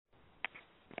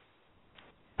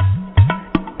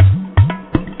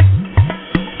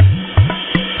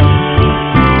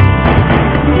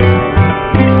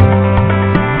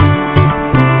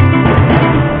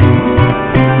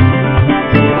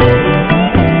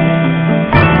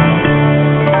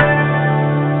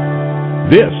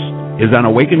is an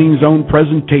Awakening Zone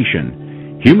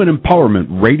presentation, human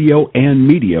empowerment radio and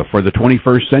media for the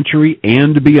 21st century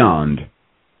and beyond.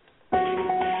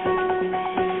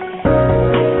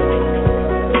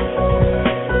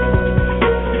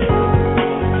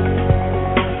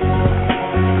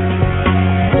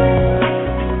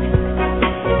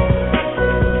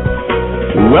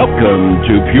 Welcome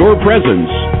to Pure Presence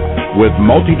with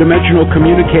multidimensional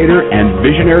communicator and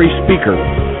visionary speaker,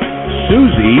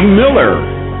 Susie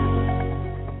Miller.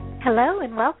 Hello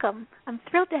and welcome. I'm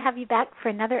thrilled to have you back for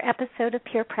another episode of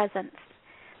Pure Presence.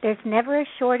 There's never a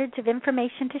shortage of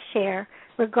information to share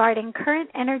regarding current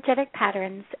energetic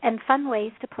patterns and fun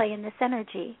ways to play in this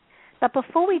energy. But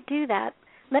before we do that,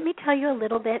 let me tell you a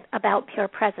little bit about Pure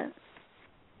Presence.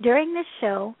 During this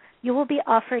show, you will be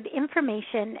offered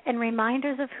information and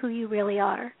reminders of who you really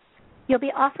are. You'll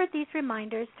be offered these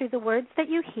reminders through the words that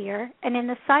you hear and in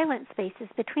the silent spaces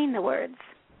between the words.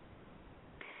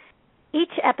 Each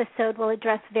episode will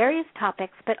address various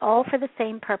topics, but all for the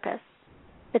same purpose.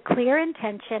 The clear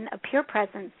intention of Pure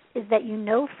Presence is that you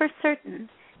know for certain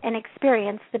and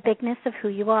experience the bigness of who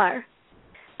you are.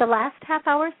 The last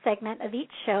half-hour segment of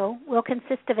each show will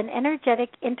consist of an energetic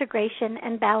integration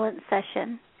and balance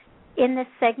session. In this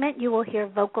segment, you will hear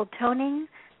vocal toning,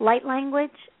 light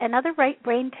language, and other right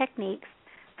brain techniques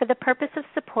for the purpose of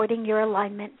supporting your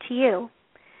alignment to you.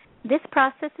 This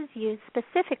process is used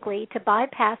specifically to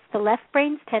bypass the left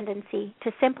brain's tendency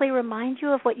to simply remind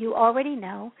you of what you already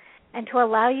know and to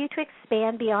allow you to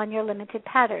expand beyond your limited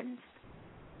patterns.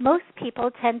 Most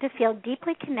people tend to feel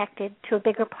deeply connected to a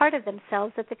bigger part of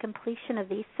themselves at the completion of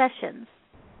these sessions.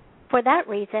 For that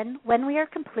reason, when we are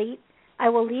complete, I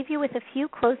will leave you with a few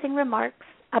closing remarks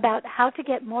about how to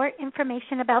get more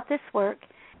information about this work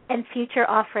and future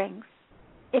offerings.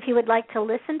 If you would like to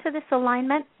listen to this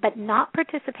alignment but not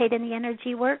participate in the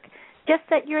energy work, just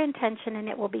set your intention and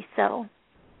it will be so.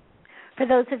 For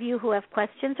those of you who have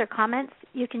questions or comments,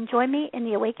 you can join me in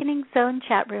the Awakening Zone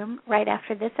chat room right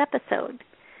after this episode.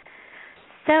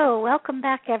 So, welcome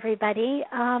back, everybody.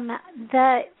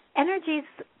 The energy's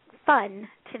fun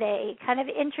today, kind of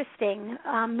interesting,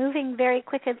 moving very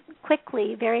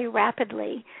quickly, very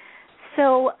rapidly.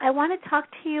 So I want to talk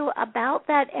to you about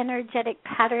that energetic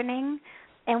patterning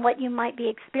and what you might be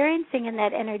experiencing in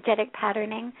that energetic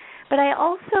patterning. But I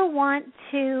also want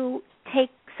to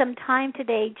take some time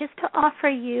today just to offer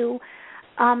you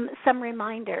some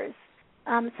reminders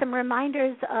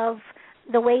of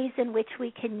the ways in which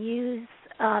we can use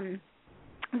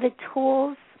the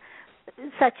tools,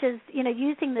 such as,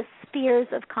 using the spheres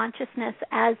of consciousness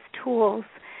as tools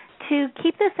to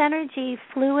keep this energy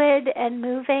fluid and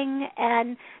moving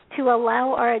and to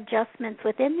allow our adjustments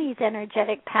within these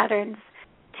energetic patterns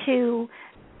to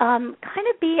kind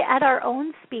of be at our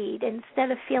own speed instead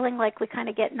of feeling like we kind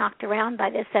of get knocked around by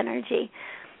this energy.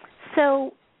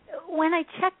 So when I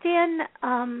checked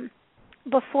in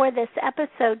before this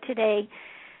episode today,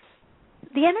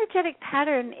 the energetic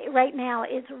pattern right now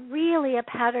is really a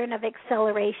pattern of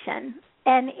acceleration.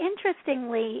 And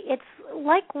interestingly, it's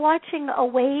like watching a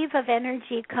wave of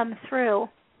energy come through.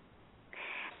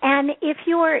 And if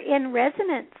you're in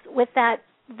resonance with that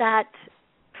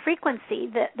frequency,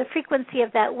 the frequency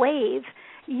of that wave,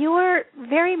 you're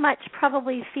very much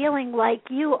probably feeling like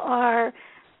you are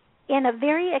in a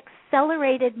very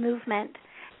accelerated movement.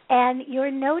 And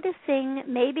you're noticing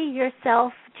maybe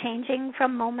yourself changing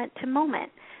from moment to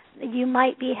moment. You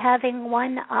might be having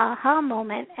one aha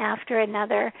moment after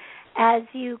another as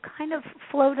you kind of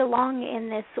float along in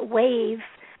this wave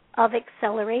of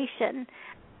acceleration.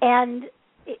 And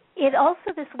it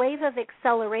also, this wave of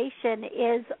acceleration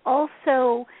is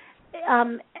also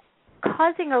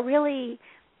causing a really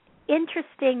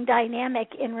interesting dynamic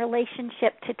in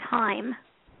relationship to time.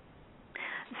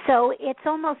 So it's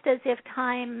almost as if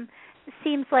time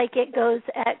seems like it goes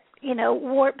at,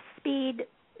 warp speed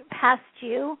past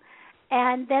you,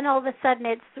 and then all of a sudden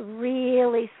it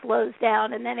really slows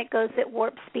down, and then it goes at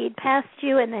warp speed past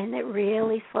you, and then it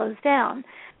really slows down.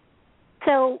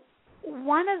 So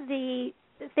one of the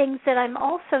things that I'm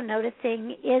also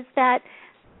noticing is that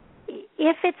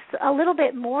if it's a little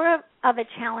bit more of a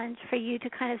challenge for you to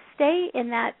kind of stay in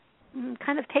that,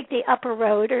 kind of take the upper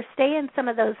road or stay in some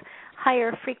of those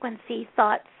higher frequency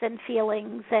thoughts and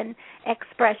feelings and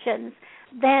expressions,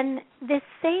 then this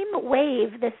same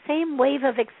wave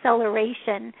of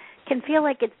acceleration can feel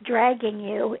like it's dragging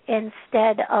you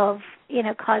instead of,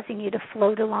 causing you to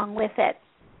float along with it.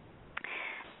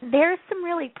 There's some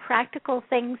really practical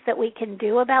things that we can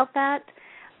do about that.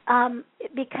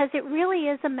 because it really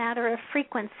is a matter of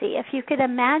frequency. If you could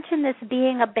imagine this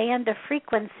being a band of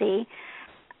frequency,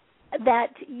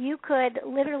 that you could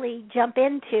literally jump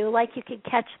into, like you could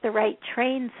catch the right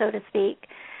train, so to speak,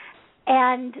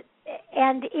 and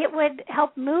it would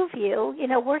help move you,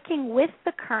 working with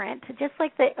the current, just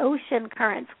like the ocean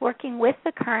currents, working with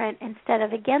the current instead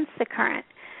of against the current.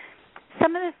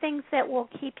 Some of the things that will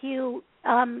keep you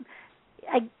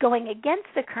going against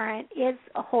the current is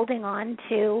holding on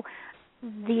to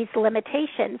these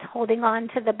limitations, holding on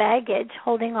to the baggage,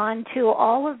 holding on to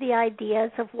all of the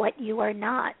ideas of what you are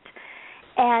not.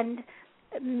 And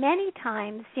many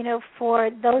times, for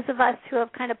those of us who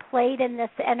have kind of played in this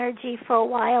energy for a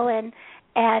while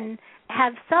and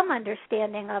have some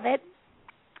understanding of it,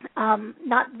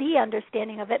 not the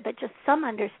understanding of it, but just some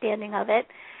understanding of it,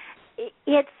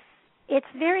 it's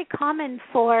very common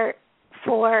for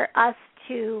us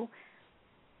to,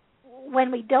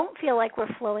 when we don't feel like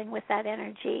we're flowing with that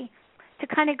energy, to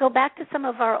kind of go back to some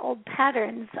of our old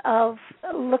patterns of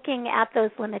looking at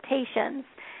those limitations.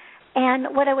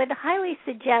 And what I would highly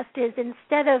suggest is,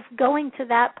 instead of going to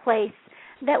that place,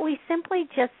 that we simply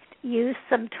just use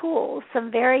some tools, some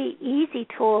very easy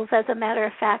tools, as a matter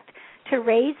of fact, to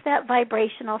raise that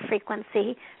vibrational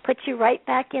frequency, put you right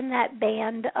back in that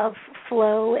band of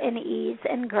flow and ease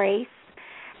and grace,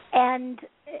 and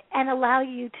allow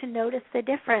you to notice the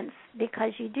difference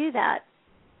because you do that.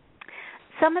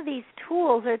 Some of these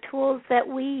tools are tools that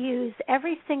we use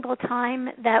every single time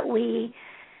that we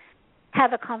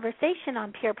have a conversation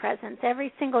on pure presence,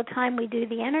 every single time we do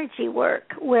the energy work,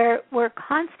 where we're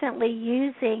constantly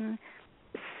using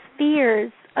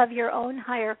spheres of your own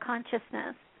higher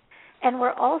consciousness. And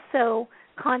we're also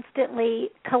constantly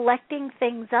collecting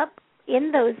things up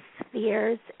in those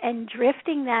spheres and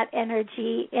drifting that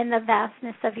energy in the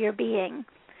vastness of your being.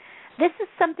 This is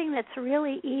something that's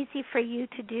really easy for you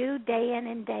to do day in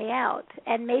and day out.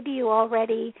 And maybe you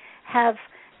already have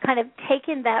kind of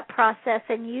taken that process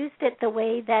and used it the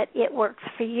way that it works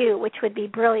for you, which would be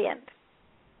brilliant.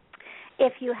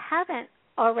 If you haven't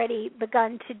already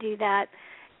begun to do that,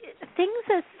 things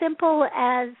as simple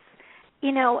as,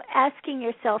 asking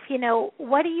yourself,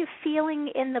 what are you feeling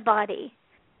in the body?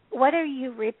 What are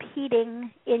you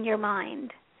repeating in your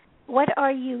mind? What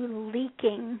are you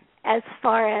leaking as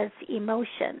far as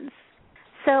emotions?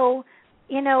 So,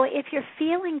 if you're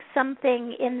feeling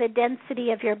something in the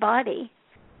density of your body,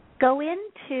 go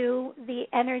into the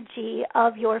energy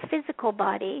of your physical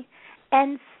body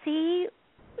and see,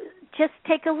 just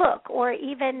take a look. Or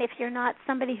even if you're not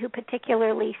somebody who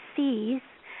particularly sees,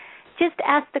 just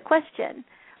ask the question,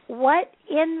 what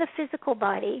in the physical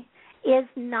body is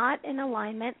not in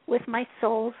alignment with my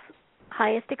soul's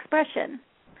highest expression?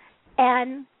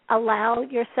 And allow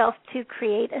yourself to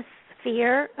create a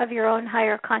sphere of your own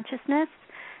higher consciousness,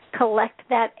 collect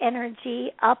that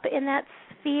energy up in that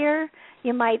sphere.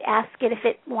 You might ask it if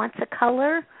it wants a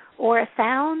color or a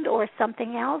sound or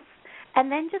something else,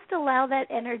 and then just allow that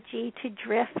energy to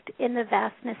drift in the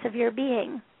vastness of your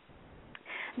being.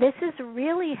 This is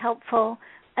really helpful,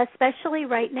 especially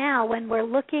right now when we're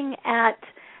looking at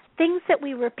things that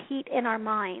we repeat in our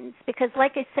minds. Because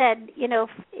like I said,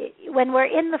 when we're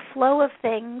in the flow of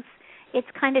things, it's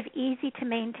kind of easy to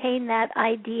maintain that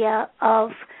idea of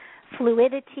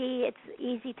fluidity. It's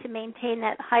easy to maintain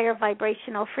that higher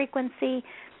vibrational frequency.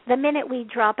 The minute we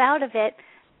drop out of it,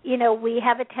 we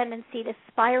have a tendency to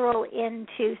spiral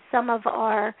into some of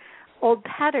our old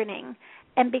patterning.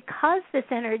 And because this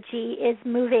energy is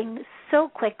moving so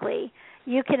quickly,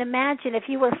 you can imagine if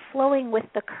you were flowing with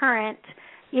the current,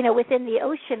 within the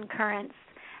ocean currents,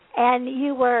 and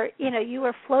you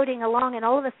were floating along, and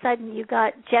all of a sudden you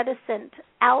got jettisoned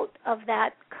out of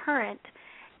that current,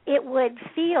 it would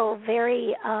feel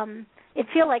it'd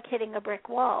feel like hitting a brick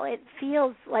wall. It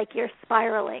feels like you're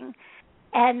spiraling.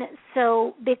 And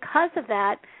so because of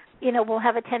that, we'll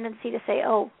have a tendency to say,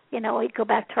 we go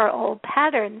back to our old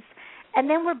patterns. And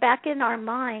then we're back in our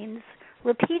minds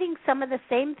repeating some of the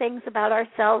same things about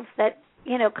ourselves that,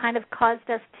 kind of caused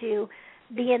us to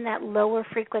be in that lower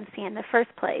frequency in the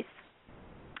first place.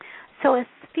 So a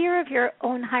sphere of your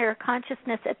own higher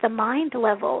consciousness at the mind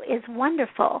level is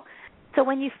wonderful. So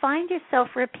when you find yourself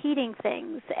repeating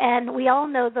things, and we all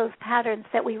know those patterns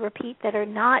that we repeat that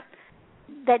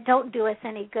don't do us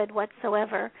any good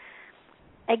whatsoever,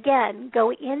 again,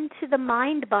 go into the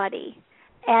mind body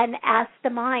and ask the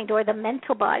mind, or the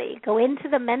mental body. Go into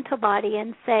the mental body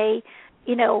and say,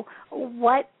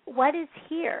 what is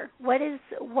here?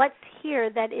 What's here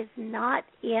that is not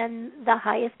in the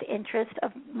highest interest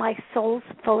of my soul's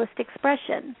fullest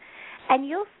expression? And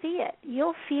you'll see it.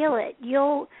 You'll feel it.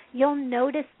 You'll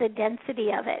notice the density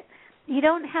of it. You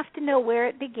don't have to know where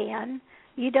it began.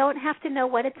 You don't have to know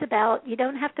what it's about. You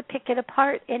don't have to pick it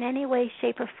apart in any way,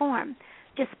 shape, or form.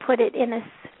 Just put it in a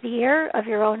sphere of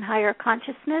your own higher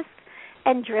consciousness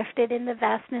and drift it in the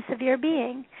vastness of your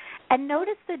being. And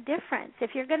notice the difference.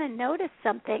 If you're going to notice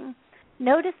something,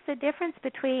 notice the difference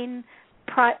between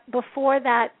before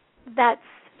that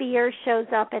sphere shows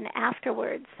up and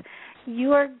afterwards.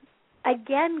 You're,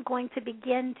 again, going to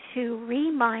begin to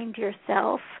remind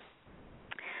yourself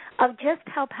of just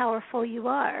how powerful you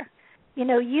are. You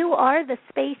know, you are the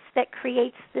space that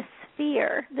creates the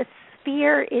sphere. The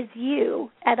sphere is you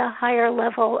at a higher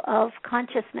level of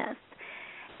consciousness.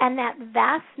 And that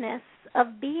vastness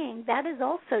of being, that is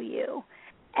also you.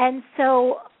 And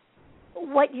so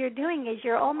what you're doing is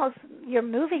you're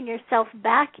moving yourself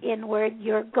back inward.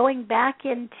 You're going back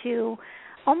into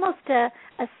almost a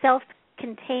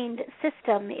self-contained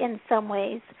system in some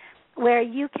ways, where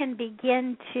you can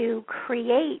begin to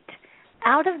create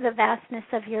out of the vastness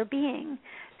of your being.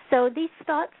 So these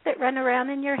thoughts that run around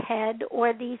in your head,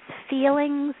 or these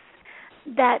feelings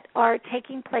that are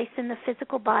taking place in the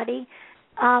physical body,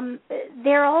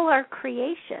 they're all our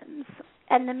creations.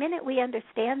 And the minute we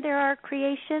understand there are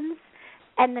creations,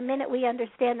 and the minute we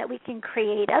understand that we can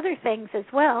create other things as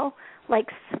well, like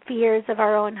spheres of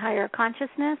our own higher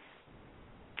consciousness,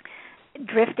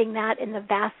 drifting that in the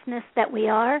vastness that we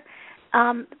are,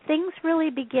 things really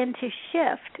begin to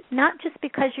shift, not just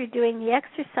because you're doing the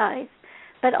exercise,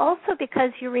 but also because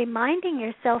you're reminding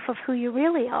yourself of who you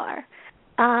really are.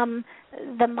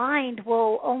 The mind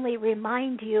will only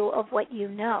remind you of what you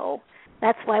know.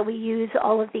 That's why we use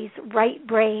all of these right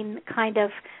brain kind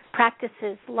of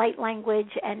practices, light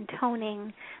language and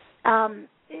toning,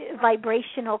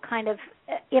 vibrational kind of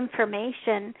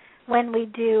information when we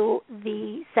do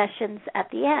the sessions at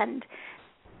the end.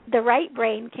 The right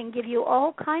brain can give you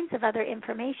all kinds of other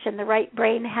information. The right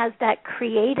brain has that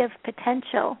creative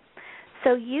potential.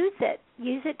 So use it.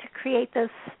 Use it to create those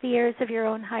spheres of your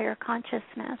own higher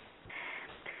consciousness.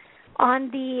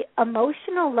 On the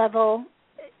emotional level,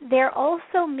 there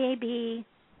also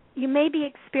you may be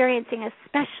experiencing,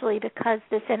 especially because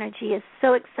this energy is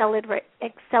so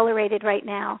accelerated right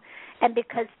now, and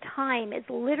because time is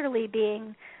literally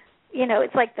being,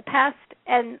 it's like the past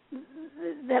and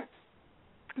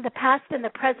the past and the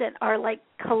present are like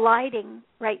colliding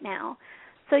right now.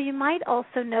 So you might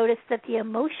also notice that the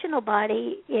emotional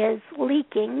body is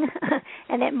leaking,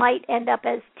 and it might end up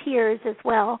as tears as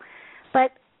well.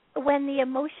 But when the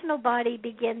emotional body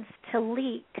begins to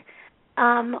leak,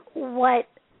 what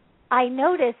I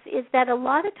notice is that a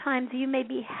lot of times you may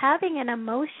be having an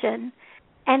emotion,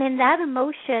 and in that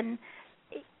emotion,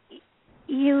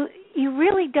 you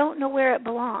really don't know where it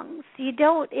belongs. It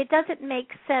doesn't make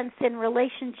sense in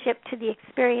relationship to the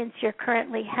experience you're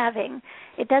currently having.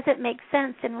 It doesn't make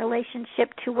sense in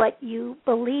relationship to what you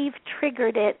believe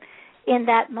triggered it in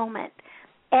that moment.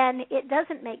 And it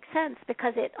doesn't make sense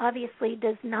because it obviously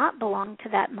does not belong to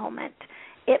that moment.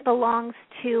 It belongs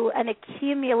to an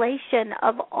accumulation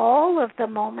of all of the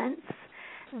moments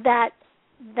that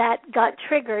got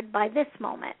triggered by this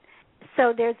moment.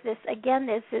 So there's this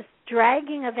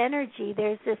dragging of energy.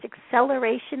 There's this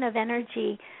acceleration of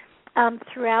energy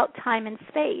throughout time and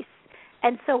space.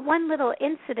 And so one little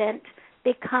incident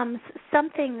becomes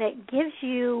something that gives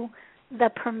you the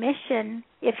permission,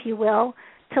 if you will,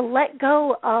 to let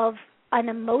go of an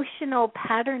emotional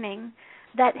patterning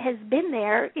that has been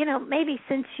there, maybe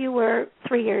since you were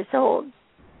 3 years old.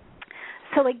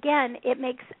 So again, it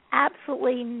makes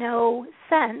absolutely no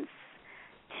sense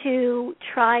to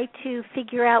try to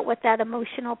figure out what that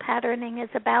emotional patterning is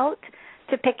about,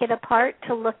 to pick it apart,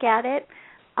 to look at it,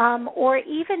 or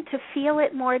even to feel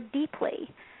it more deeply,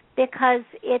 because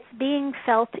it's being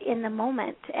felt in the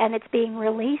moment and it's being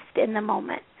released in the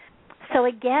moment. So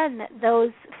again,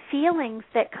 those feelings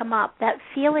that come up, that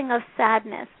feeling of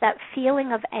sadness, that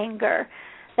feeling of anger,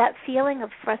 that feeling of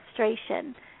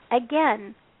frustration,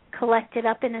 again, collect it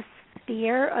up in a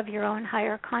sphere of your own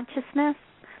higher consciousness,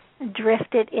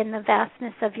 drift it in the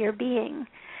vastness of your being.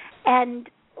 And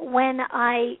when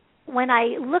I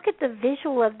look at the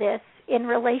visual of this in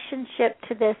relationship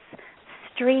to this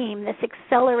stream, this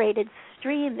accelerated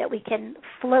stream that we can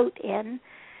float in,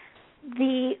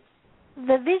 the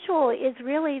visual is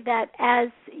really that as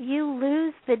you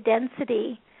lose the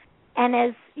density, and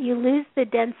as you lose the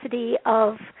density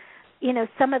of,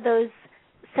 some of those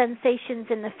sensations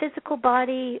in the physical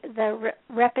body, the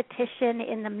repetition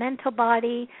in the mental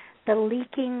body, the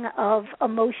leaking of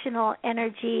emotional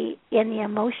energy in the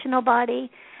emotional body,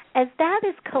 as that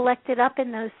is collected up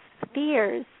in those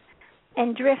spheres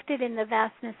and drifted in the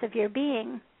vastness of your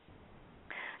being,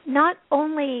 not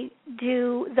only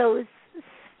do those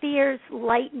spheres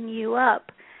lighten you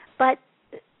up, but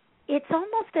it's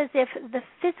almost as if the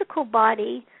physical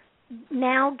body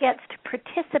now gets to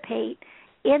participate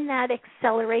in that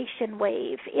acceleration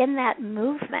wave, in that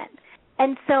movement.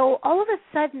 And so all of a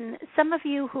sudden, some of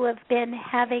you who have been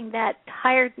having that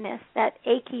tiredness, that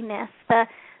achiness,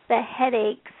 the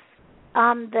headaches,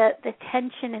 the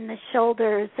tension in the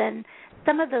shoulders, and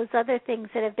some of those other things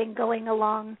that have been going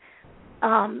along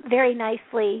very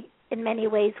nicely in many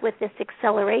ways with this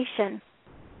acceleration,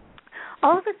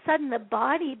 all of a sudden the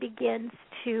body begins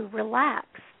to relax.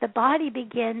 The body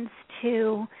begins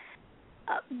to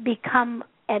become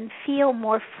and feel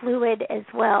more fluid as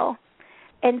well.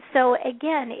 And so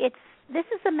again, this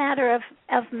is a matter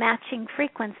of matching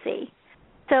frequency.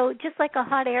 So just like a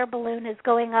hot air balloon is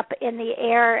going up in the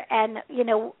air, and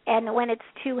when it's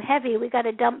too heavy, we got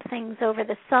to dump things over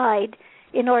the side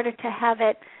in order to have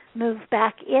it move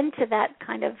back into that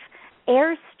kind of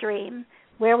airstream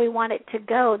where we want it to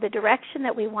go, the direction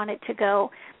that we want it to go.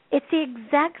 It's the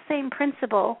exact same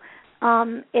principle.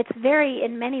 It's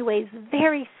in many ways,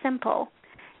 very simple.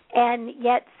 And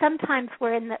yet sometimes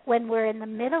when we're in the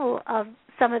middle of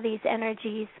some of these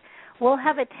energies, we'll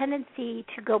have a tendency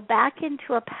to go back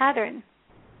into a pattern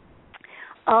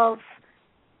of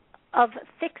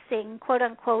fixing, quote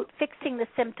unquote, fixing the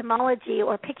symptomology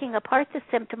or picking apart the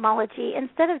symptomology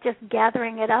instead of just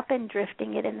gathering it up and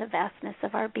drifting it in the vastness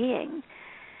of our being.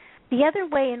 The other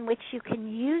way in which you can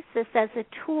use this as a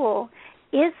tool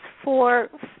is for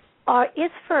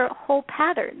whole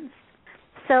patterns.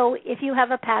 So if you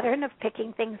have a pattern of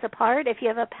picking things apart, if you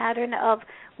have a pattern of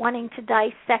wanting to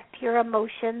dissect your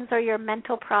emotions or your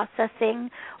mental processing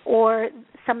or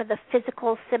some of the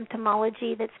physical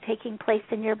symptomology that's taking place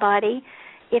in your body,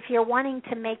 if you're wanting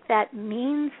to make that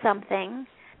mean something,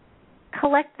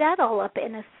 collect that all up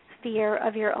in a sphere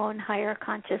of your own higher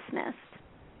consciousness.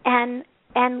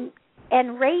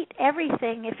 And rate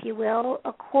everything, if you will,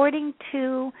 according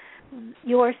to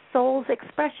your soul's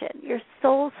expression, your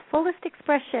soul's fullest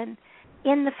expression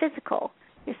in the physical,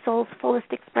 your soul's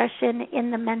fullest expression in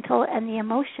the mental and the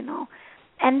emotional,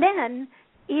 and then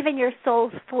even your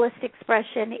soul's fullest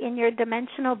expression in your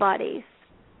dimensional bodies.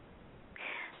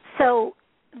 So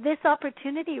this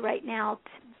opportunity right now,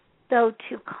 though,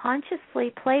 to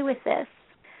consciously play with this,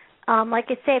 like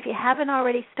I say, if you haven't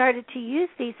already started to use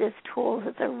these as tools,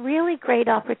 it's a really great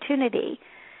opportunity.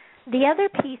 The other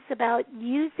piece about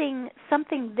using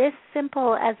something this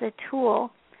simple as a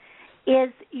tool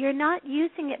is you're not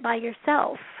using it by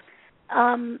yourself.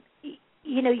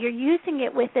 You're using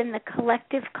it within the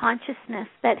collective consciousness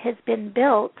that has been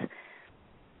built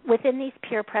within these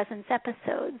Pure Presence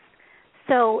episodes.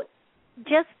 So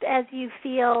just as you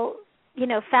feel,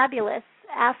 fabulous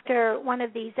after one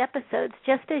of these episodes,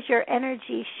 just as your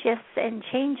energy shifts and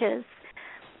changes,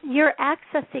 you're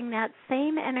accessing that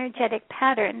same energetic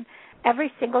pattern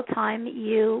every single time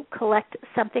you collect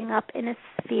something up in a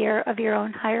sphere of your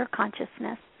own higher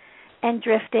consciousness and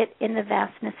drift it in the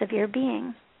vastness of your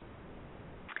being.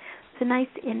 It's a nice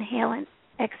inhale and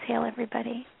exhale,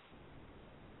 everybody.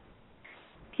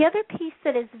 The other piece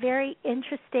that is very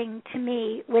interesting to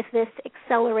me with this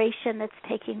acceleration that's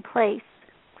taking place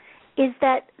is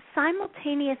that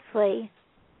simultaneously,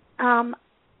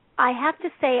 I have to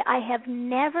say I have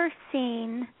never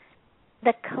seen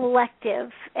the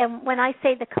collective, and when I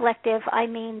say the collective, I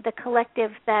mean the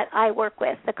collective that I work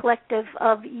with, the collective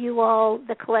of you all,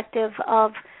 the collective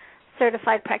of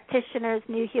certified practitioners,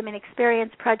 New Human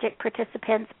Experience Project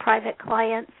participants, private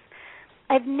clients.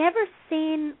 I've never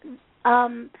seen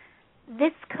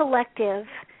this collective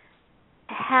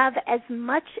have as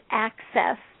much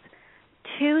access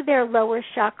to their lower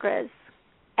chakras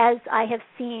as I have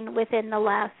seen within the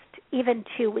last even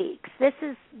 2 weeks. This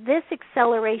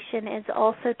acceleration is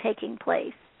also taking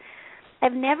place.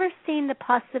 I've never seen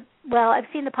I've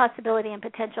seen the possibility and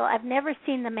potential. I've never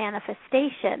seen the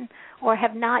manifestation, or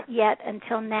have not yet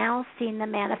until now seen the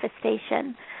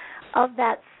manifestation of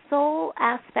that soul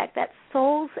aspect, that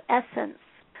soul's essence,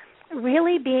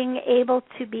 really being able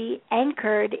to be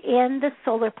anchored in the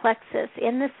solar plexus,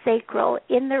 in the sacral,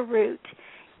 in the root,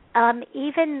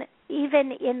 even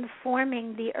in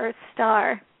forming the Earth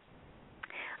star.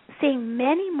 Seeing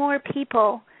many more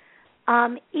people,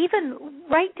 even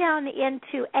right down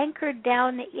into, anchored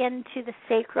down into the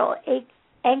sacral,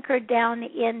 anchored down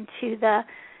into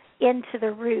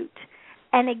the root.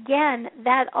 And again,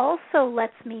 that also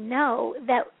lets me know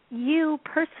that you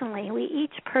personally, we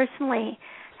each personally,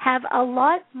 have a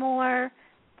lot more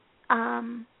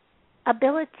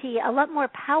ability, a lot more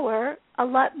power, a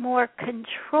lot more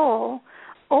control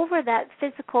over that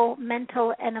physical,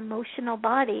 mental, and emotional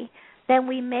body than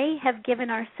we may have given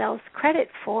ourselves credit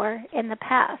for in the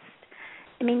past.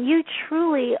 I mean, you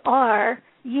truly are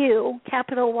you,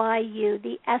 capital Y-U,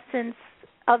 the essence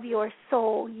of your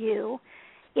soul, you,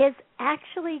 is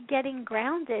actually getting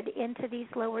grounded into these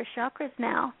lower chakras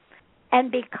now.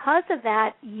 And because of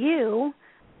that, you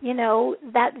know,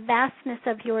 that vastness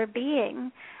of your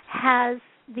being has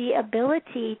the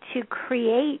ability to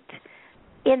create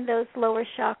in those lower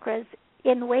chakras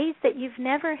in ways that you've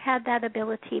never had that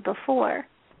ability before.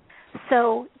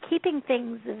 So keeping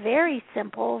things very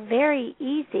simple, very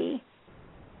easy,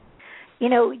 you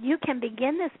know, you can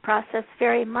begin this process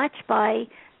very much by,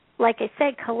 like I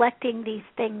said, collecting these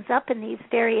things up in these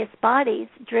various bodies,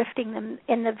 drifting them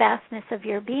in the vastness of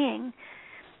your being.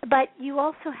 But you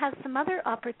also have some other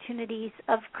opportunities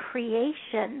of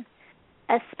creation,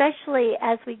 especially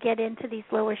as we get into these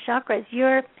lower chakras.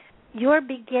 You're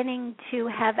beginning to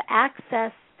have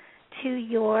access to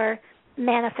your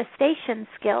manifestation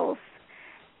skills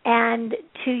and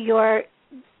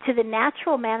to the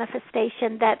natural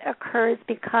manifestation that occurs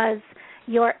because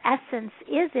your essence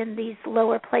is in these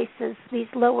lower places, these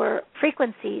lower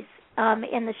frequencies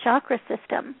in the chakra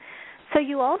system. So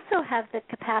you also have the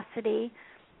capacity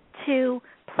to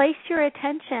place your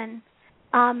attention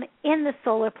in the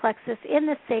solar plexus, in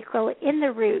the sacral, in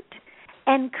the root,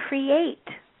 and create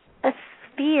a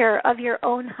sphere of your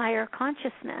own higher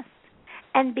consciousness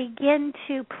and begin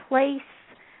to place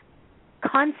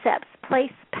concepts,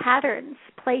 place patterns,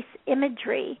 place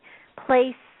imagery,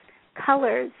 place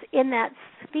colors in that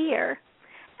sphere,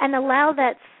 and allow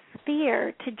that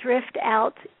sphere to drift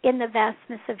out in the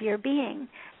vastness of your being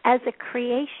as a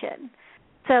creation.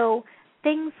 So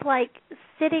things like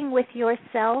sitting with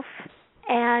yourself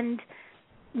and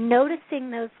noticing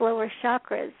those lower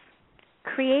chakras,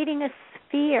 creating a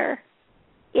sphere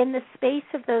in the space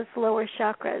of those lower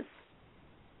chakras,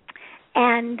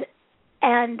 and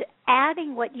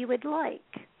adding what you would like.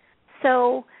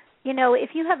 So, you know, if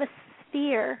you have a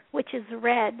sphere which is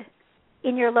red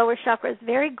in your lower chakras,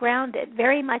 very grounded,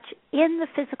 very much in the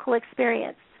physical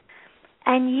experience,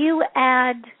 and you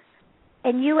add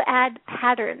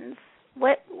patterns.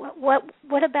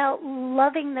 What about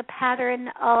loving the pattern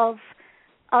of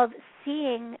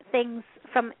seeing things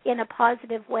in a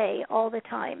positive way all the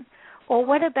time? Or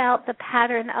what about the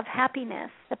pattern of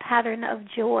happiness, the pattern of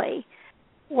joy?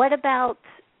 What about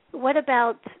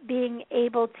being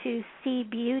able to see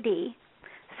beauty?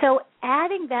 So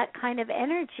adding that kind of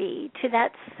energy to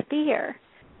that sphere,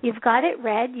 you've got it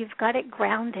red, you've got it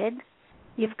grounded,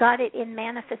 you've got it in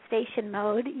manifestation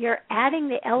mode. You're adding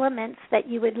the elements that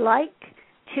you would like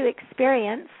to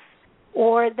experience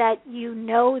or that you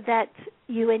know that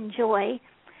you enjoy,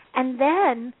 and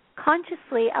then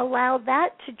consciously allow that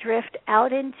to drift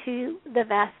out into the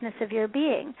vastness of your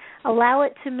being. Allow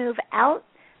it to move out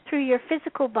through your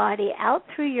physical body, out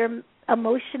through your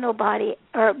emotional body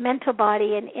or mental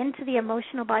body and into the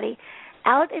emotional body,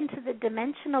 out into the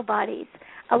dimensional bodies.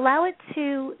 Allow it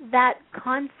to, that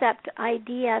concept,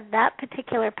 idea, that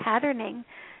particular patterning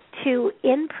to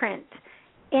imprint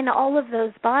in all of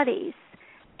those bodies.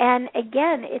 And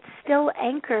again, it's still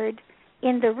anchored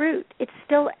in the root. It's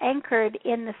still anchored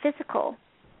in the physical.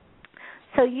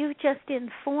 So you've just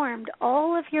informed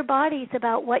all of your bodies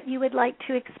about what you would like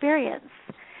to experience.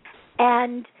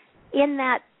 And in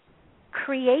that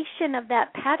creation of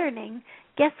that patterning,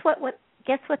 guess what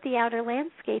the outer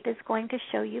landscape is going to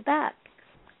show you back.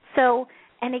 So,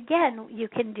 and again, you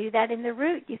can do that in the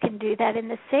root. You can do that in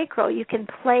the sacral. You can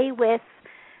play with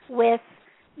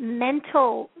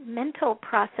mental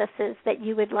processes that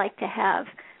you would like to have.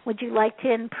 Would you like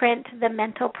to imprint the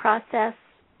mental process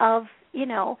of, you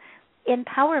know,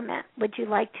 empowerment? Would you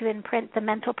like to imprint the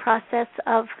mental process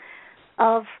of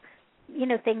you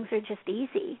know, things are just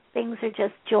easy, things are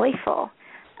just joyful?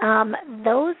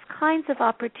 Those kinds of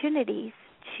opportunities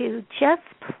to just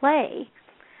play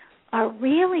are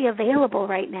really available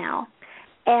right now.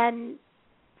 And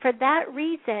for that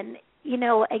reason, you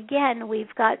know, again,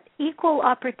 we've got equal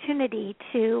opportunity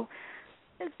to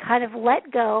kind of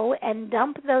let go and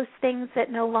dump those things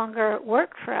that no longer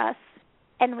work for us,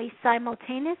 and we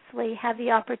simultaneously have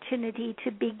the opportunity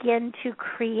to begin to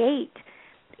create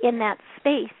in that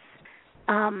space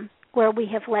where we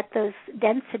have let those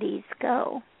densities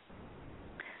go.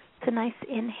 It's a nice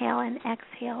inhale and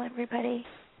exhale, everybody.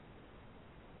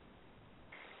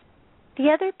 The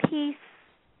other piece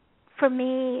for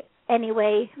me,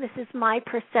 anyway, this is my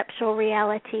perceptual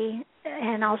reality,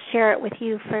 and I'll share it with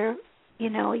you for, you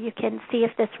know, you can see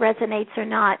if this resonates or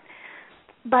not.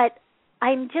 But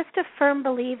I'm just a firm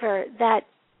believer that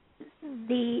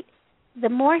the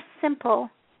more simple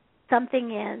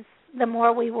something is, the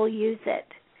more we will use it.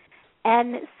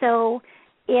 And so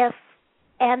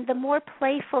the more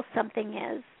playful something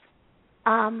is,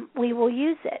 we will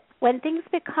use it. When things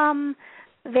become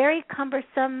very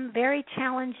cumbersome, very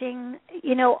challenging,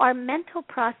 our mental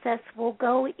process will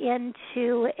go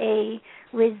into a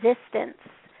resistance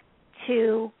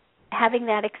to having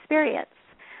that experience.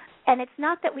 And it's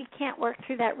not that we can't work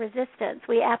through that resistance.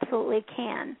 We absolutely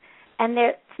can. And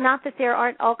it's not that there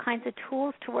aren't all kinds of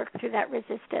tools to work through that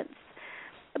resistance.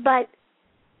 But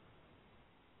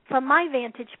from my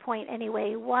vantage point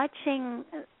anyway, watching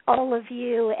all of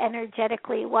you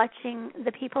energetically, watching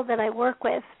the people that I work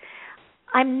with,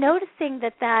 I'm noticing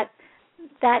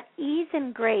that ease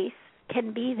and grace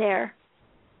can be there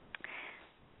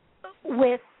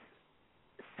with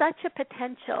such a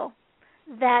potential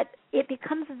that it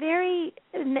becomes very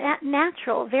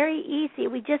natural, very easy.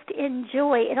 We just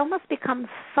enjoy. It almost becomes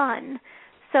fun.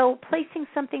 So placing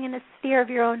something in a sphere of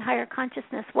your own higher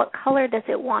consciousness, what color does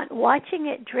it want? Watching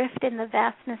it drift in the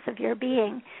vastness of your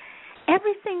being.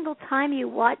 Every single time you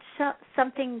watch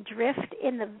something drift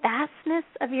in the vastness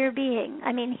of your being,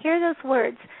 hear those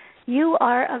words, you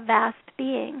are a vast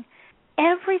being.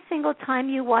 Every single time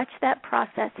you watch that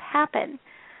process happen,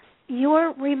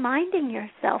 you're reminding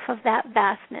yourself of that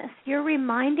vastness. You're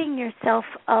reminding yourself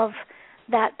of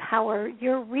that power.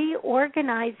 You're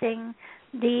reorganizing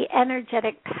the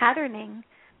energetic patterning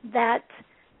that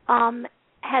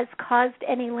has caused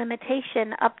any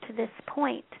limitation up to this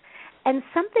point. And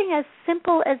something as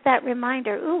simple as that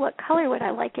reminder, what color would I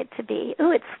like it to be?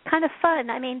 It's kind of fun.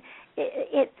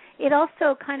 It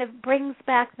also kind of brings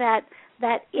back that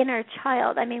inner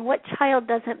child. What child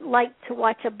doesn't like to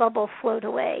watch a bubble float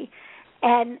away?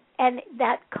 And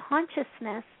that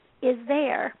consciousness is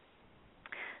there.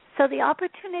 So the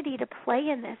opportunity to play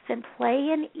in this and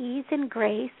play in ease and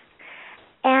grace,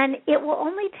 and it will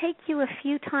only take you a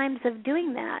few times of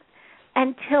doing that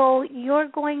until you're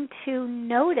going to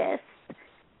notice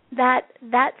that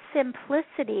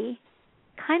simplicity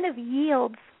kind of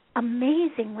yields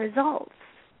amazing results,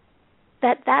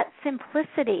 that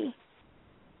simplicity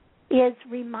is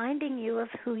reminding you of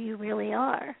who you really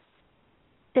are.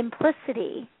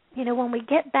 Simplicity, when we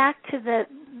get back to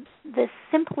the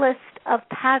simplest of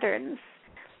patterns,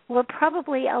 we're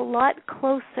probably a lot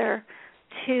closer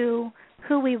to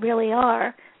who we really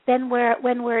are than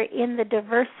when we're in the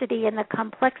diversity and the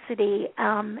complexity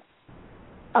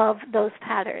of those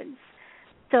patterns.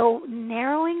 So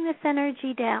narrowing this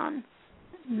energy down,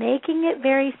 making it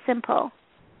very simple.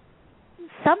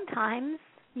 Sometimes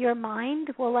your mind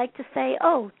will like to say,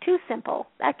 too simple,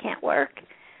 that can't work.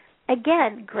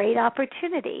 Again, great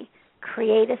opportunity.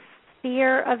 Create a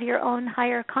sphere of your own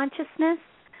higher consciousness,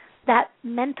 that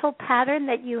mental pattern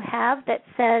that you have that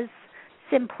says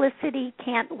simplicity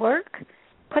can't work.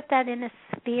 Put that in a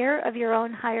sphere of your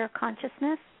own higher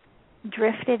consciousness.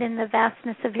 Drift it in the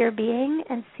vastness of your being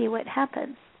and see what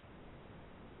happens.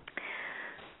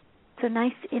 So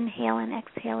nice inhale and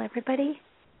exhale, everybody.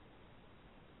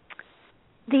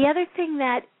 The other thing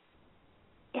that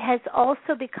has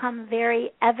also become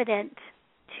very evident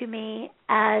to me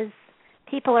as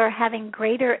people are having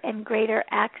greater and greater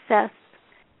access,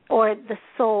 or the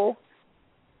soul's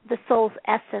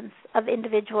essence of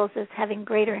individuals is having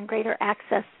greater and greater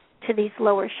access to these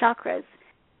lower chakras,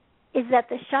 is that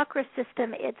the chakra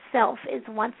system itself is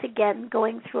once again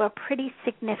going through a pretty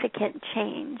significant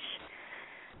change.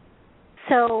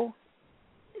 So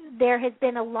there has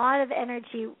been a lot of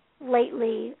energy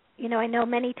lately. I know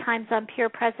many times on Pure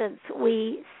Presence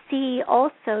we see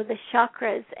also the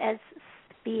chakras as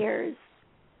spheres,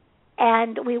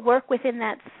 and we work within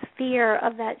that sphere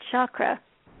of that chakra.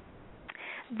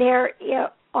 There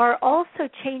are also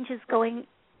changes going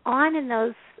on in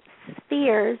those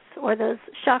spheres, or those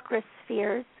chakra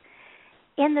spheres,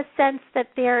 in the sense that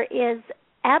there is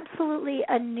absolutely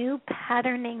a new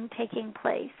patterning taking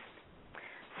place.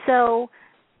 So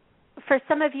for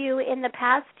some of you in the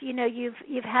past,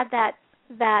 you've had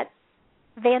that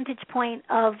vantage point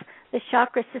of the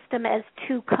chakra system as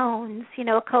two cones,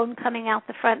 a cone coming out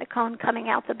the front, a cone coming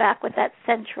out the back with that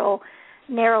central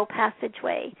narrow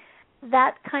passageway.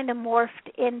 That kind of morphed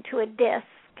into a disc,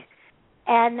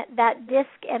 and that disc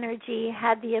energy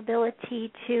had the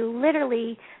ability to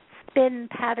literally spin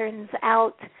patterns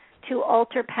out, to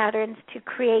alter patterns, to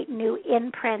create new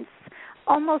imprints,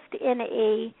 almost in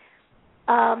a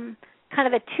kind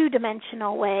of a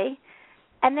two-dimensional way.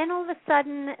 And then all of a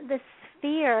sudden the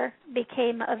sphere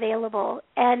became available,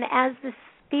 and as the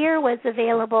sphere was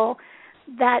available,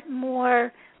 that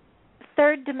more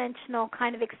third-dimensional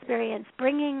kind of experience,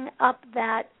 bringing up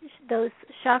those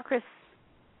chakras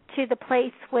to the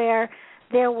place where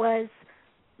there was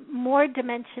more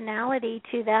dimensionality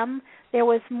to them, there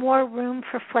was more room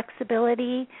for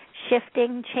flexibility,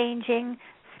 shifting, changing,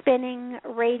 spinning,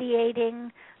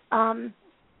 radiating.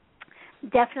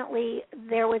 Definitely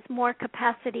there was more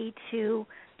capacity to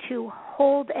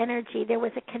hold energy. There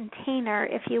was a container,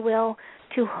 if you will,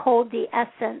 to hold the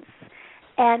essence.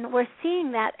 And we're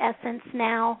seeing that essence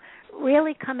now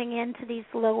really coming into these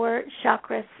lower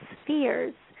chakra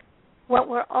spheres. What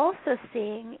we're also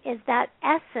seeing is that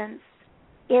essence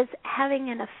is having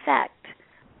an effect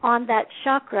on that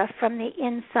chakra from the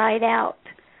inside out.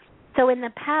 So in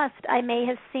the past, I may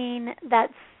have seen that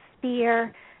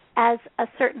sphere as a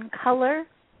certain color,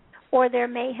 or there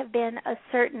may have been a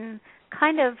certain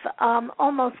kind of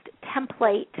almost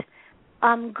template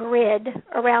grid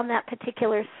around that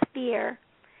particular sphere.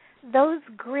 Those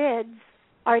grids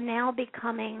are now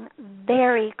becoming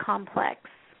very complex.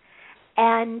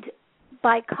 And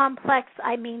by complex,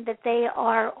 I mean that they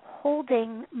are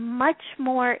holding much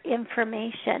more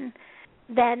information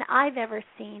than I've ever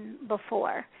seen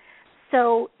before.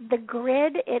 So the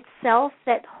grid itself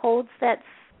that holds that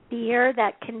sphere,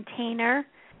 that container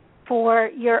for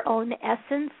your own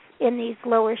essence in these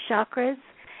lower chakras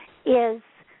is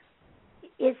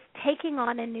taking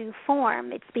on a new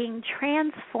form. It's being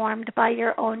transformed by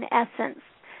your own essence.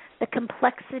 The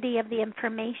complexity of the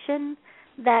information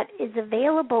that is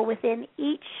available within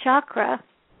each chakra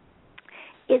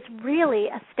is really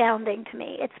astounding to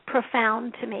me. It's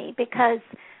profound to me because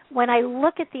when I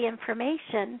look at the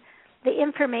information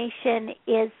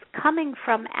is coming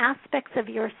from aspects of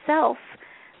yourself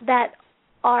that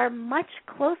are much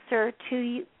closer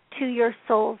to your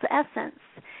soul's essence,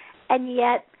 and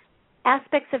yet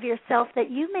aspects of yourself that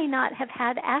you may not have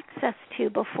had access to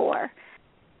before.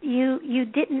 You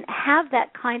didn't have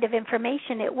that kind of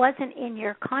information. It wasn't in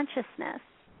your consciousness.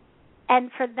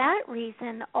 And for that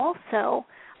reason also,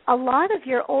 a lot of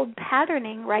your old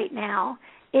patterning right now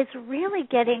is really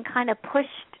getting kind of pushed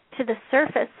to the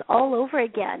surface all over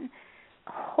again.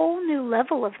 A whole new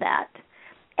level of that.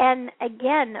 And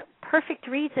again, perfect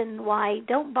reason why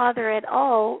don't bother at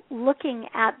all looking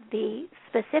at the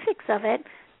specifics of it,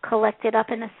 collect it up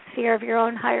in a sphere of your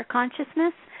own higher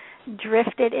consciousness,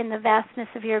 drift it in the vastness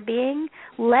of your being,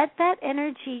 let that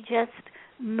energy just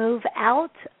move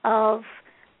out of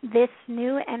this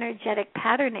new energetic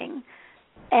patterning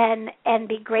and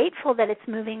be grateful that it's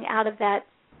moving out of that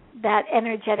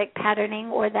energetic patterning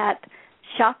or that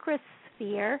chakra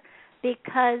sphere,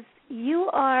 because you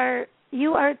are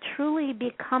truly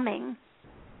becoming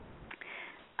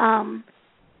an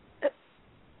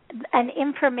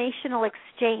informational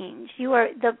exchange.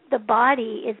 The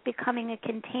body is becoming a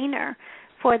container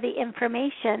for the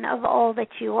information of all that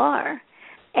you are,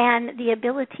 and the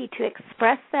ability to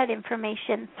express that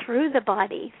information through the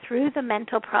body, through the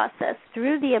mental process,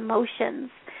 through the emotions.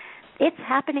 It's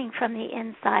happening from the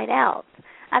inside out.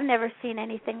 I've never seen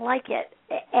anything like it,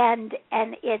 and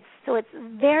it's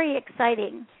very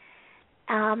exciting.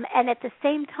 And at the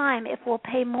same time, if we'll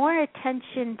pay more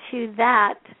attention to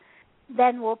that,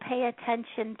 then we'll pay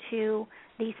attention to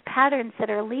these patterns that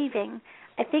are leaving.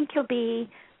 I think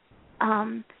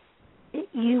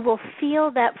you will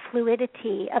feel that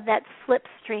fluidity of that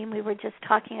slipstream we were just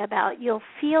talking about. You'll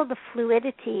feel the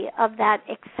fluidity of that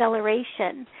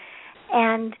acceleration.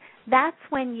 And that's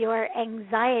when your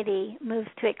anxiety moves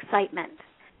to excitement.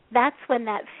 That's when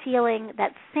that feeling,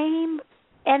 that same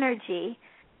energy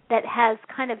that has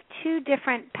kind of two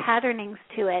different patternings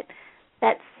to it,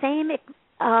 that same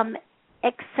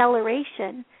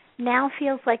acceleration now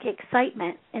feels like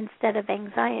excitement instead of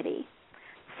anxiety.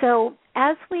 So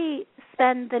as we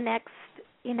spend the next,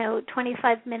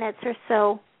 25 minutes or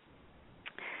so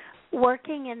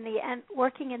working in the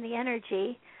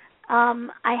energy,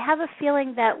 I have a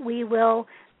feeling that we will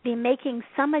be making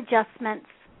some adjustments.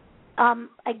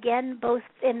 Again, both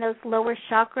in those lower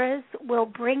chakras, will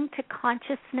bring to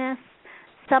consciousness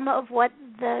some of what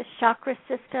the chakra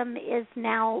system is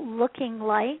now looking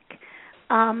like,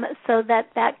 so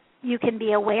that you can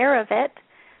be aware of it.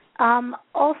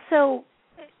 Also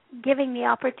giving the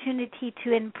opportunity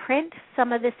to imprint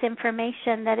some of this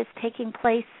information that is taking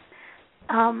place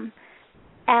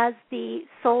as the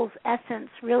soul's essence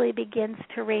really begins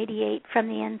to radiate from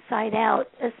the inside out,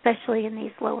 especially in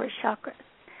these lower chakras.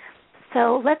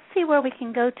 So let's see where we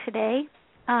can go today,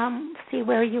 see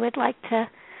where you would like to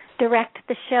direct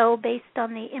the show based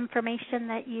on the information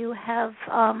that you have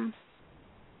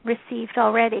received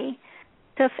already.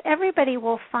 So if everybody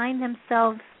will find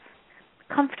themselves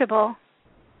comfortable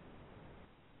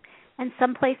and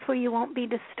someplace where you won't be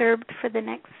disturbed for the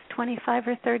next 25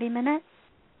 or 30 minutes.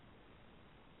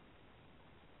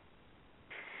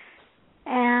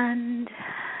 And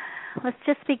let's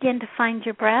just begin to find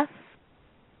your breath.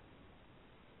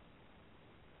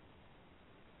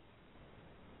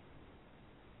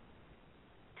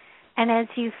 And as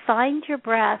you find your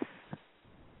breath,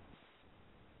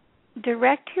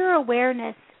 direct your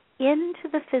awareness into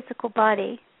the physical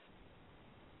body.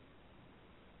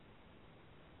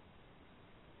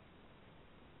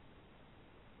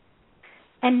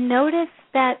 And notice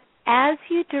that as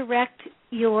you direct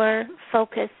your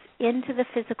focus into the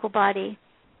physical body,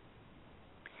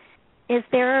 is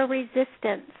there a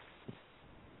resistance?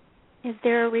 Is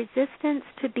there a resistance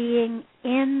to being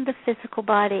in the physical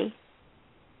body?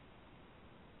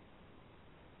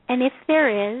 And if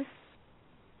there is,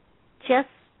 just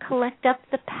collect up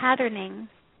the patterning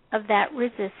of that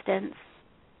resistance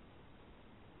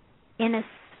in a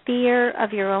sphere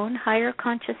of your own higher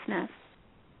consciousness.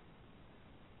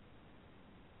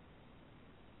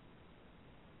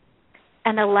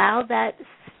 And allow that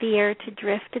sphere to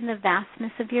drift in the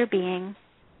vastness of your being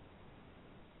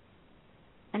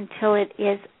until it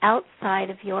is outside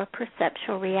of your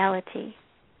perceptual reality.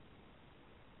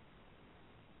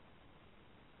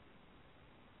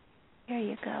 There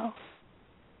you go.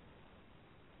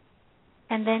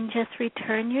 And then just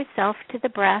return yourself to the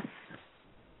breath.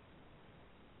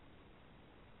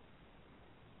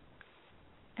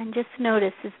 And just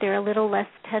notice, is there a little less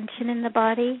tension in the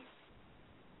body?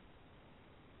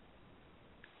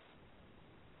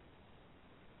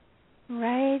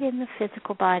 Right in the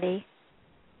physical body.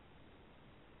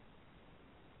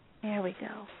 There we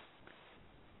go.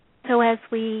 So as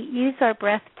we use our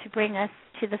breath to bring us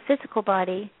to the physical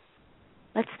body,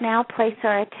 let's now place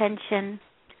our attention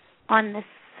on the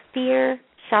sphere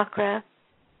chakra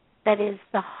that is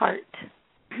the heart,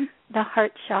 the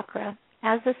heart chakra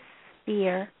as a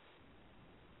sphere.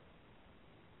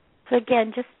 So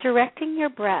again, just directing your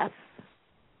breath.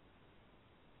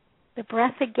 The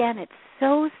breath, again, it's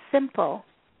so simple,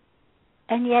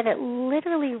 and yet it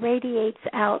literally radiates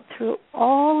out through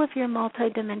all of your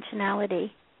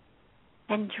multidimensionality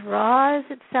and draws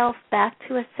itself back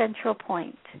to a central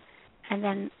point, and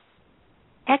then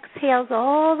exhales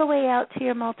all the way out to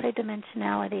your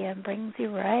multidimensionality and brings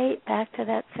you right back to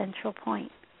that central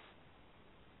point.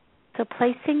 So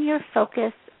placing your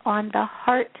focus on the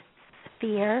heart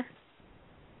sphere,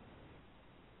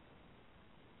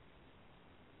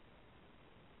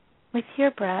 with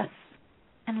your breath,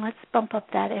 and let's bump up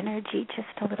that energy just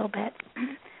a little bit.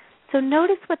 So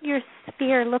notice what your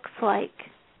sphere looks like.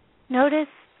 Notice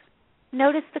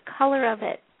the color of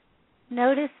it.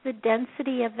 Notice the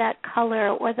density of that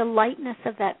color or the lightness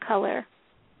of that color.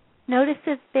 Notice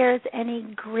if there's any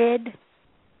grid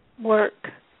work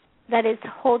that is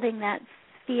holding that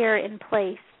sphere in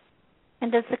place. And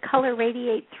does the color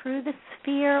radiate through the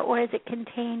sphere, or is it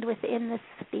contained within the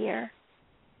sphere?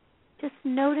 Just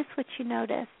notice what you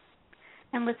notice.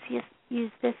 And let's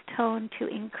use this tone to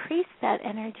increase that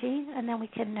energy, and then we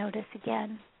can notice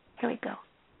again. Here we go.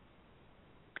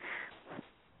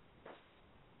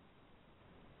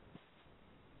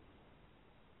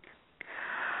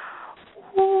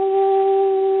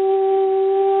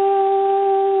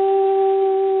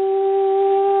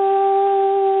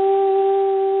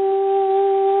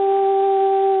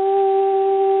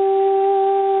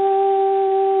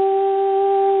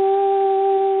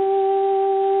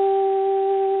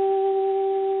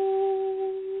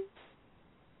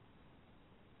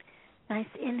 Nice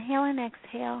inhale and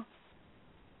exhale.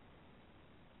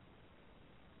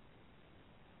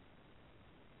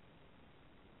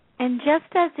 And just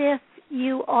as if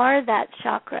you are that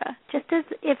chakra, just as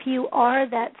if you are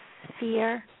that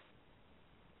sphere,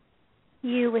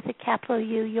 you with a capital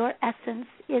U, your essence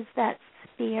is that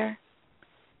sphere.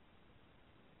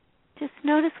 Just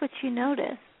notice what you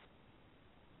notice.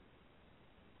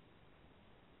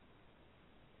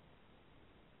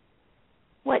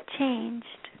 What changed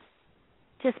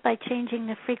just by changing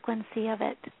the frequency of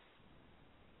it?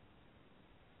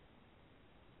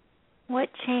 What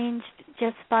changed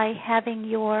just by having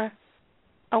your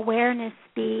awareness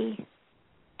be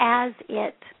as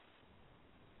it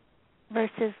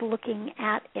versus looking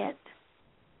at it?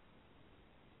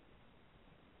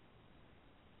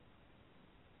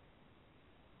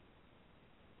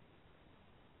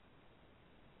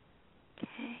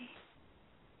 Okay.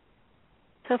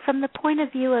 So from the point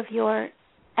of view of your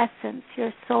essence,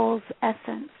 your soul's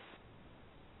essence,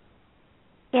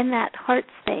 in that heart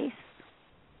space,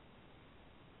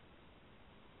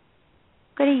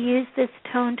 I'm going to use this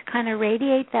tone to kind of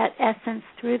radiate that essence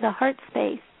through the heart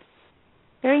space,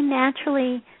 very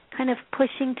naturally kind of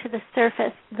pushing to the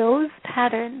surface those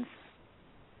patterns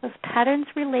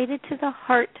related to the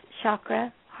heart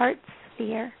chakra, heart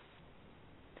sphere.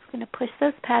 Just going to push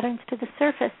those patterns to the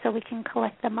surface so we can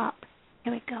collect them up.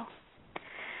 Here we go.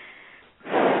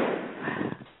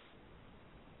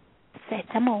 Say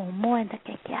Semo more the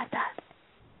kekiata.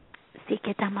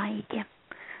 Sikitamaike.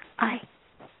 I.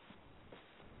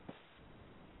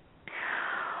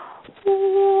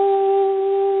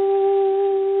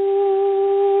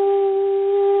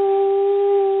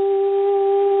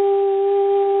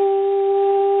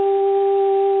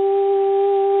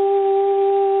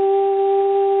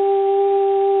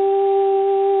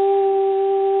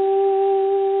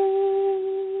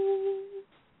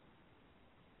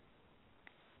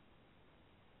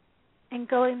 And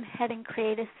go ahead and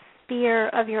create a sphere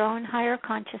of your own higher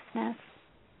consciousness.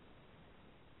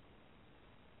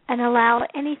 And allow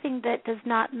anything that does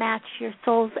not match your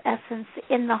soul's essence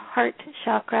in the heart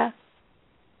chakra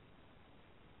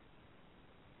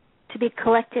to be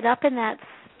collected up in that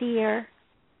sphere.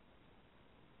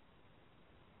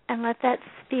 And let that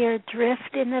sphere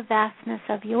drift in the vastness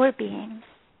of your being.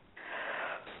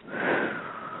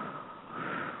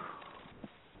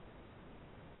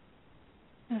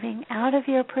 Moving out of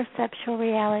your perceptual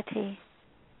reality.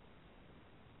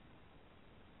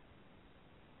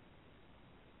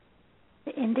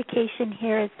 The indication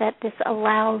here is that this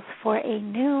allows for a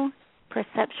new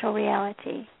perceptual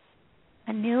reality,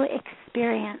 a new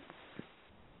experience.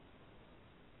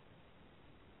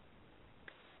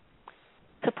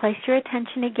 So place your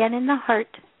attention again in the heart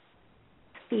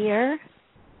sphere.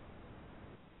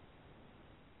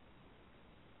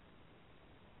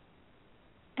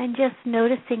 And just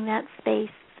noticing that space.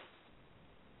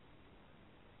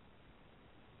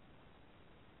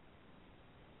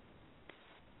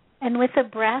 And with a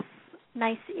breath,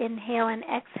 nice inhale and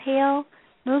exhale,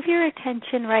 move your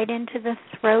attention right into the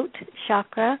throat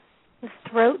chakra, the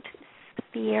throat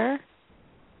sphere.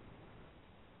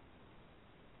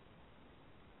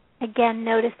 Again,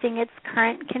 noticing its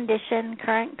current condition,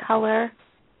 current color,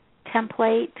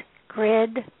 template,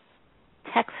 grid,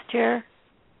 texture,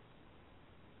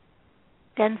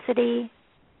 density,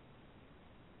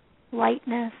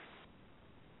 lightness.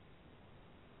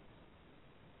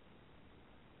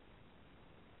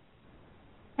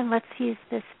 And let's use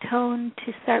this tone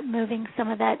to start moving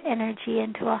some of that energy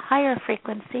into a higher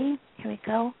frequency. Here we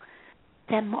go.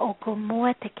 Tem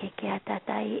okumua te kekiata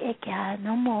tai ekia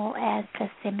no mo as the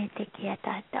semite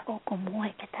kiata ta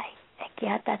okumua ketai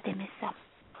ekiata te misam.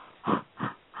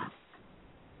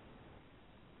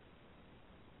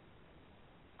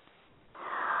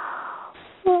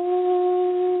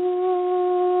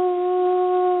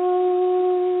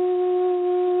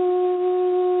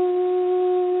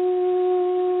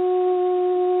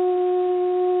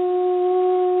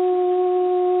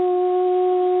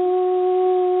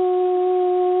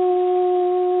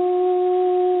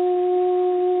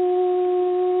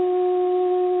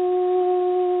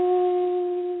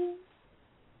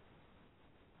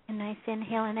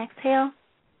 Inhale and exhale.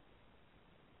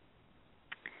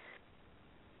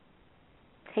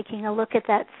 Taking a look at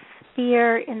that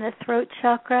sphere in the throat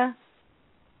chakra.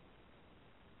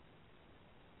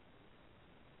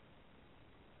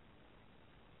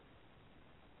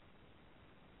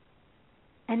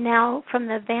 And now from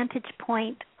the vantage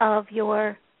point of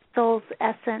your soul's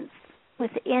essence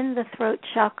within the throat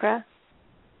chakra,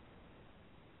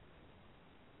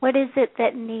 what is it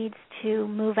that needs to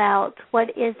move out? What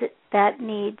is it that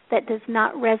does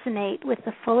not resonate with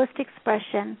the fullest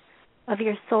expression of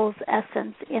your soul's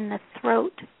essence in the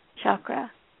throat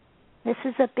chakra? This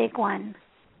is a big one.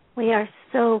 We are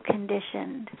so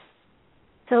conditioned.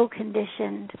 So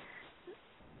conditioned.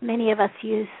 Many of us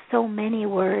use so many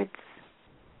words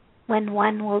when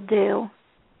one will do.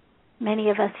 Many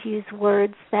of us use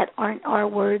words that aren't our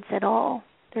words at all.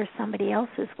 They're somebody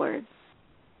else's words.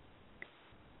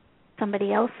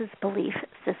 Somebody else's belief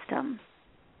system.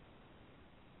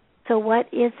 So what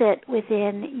is it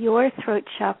within your throat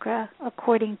chakra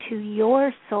according to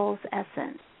your soul's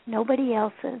essence, nobody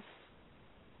else's,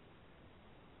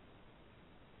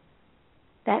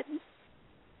 that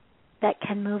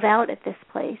can move out at this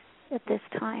place, at this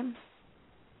time?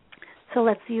 So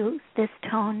let's use this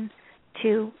tone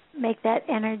to make that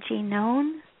energy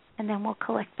known, and then we'll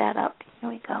collect that up. Here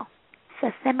we go.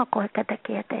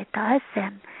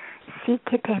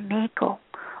 Sikite meko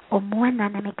o muena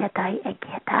na mikatai e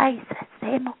kitai sa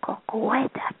semo ko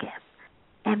kuwaitake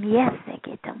em yese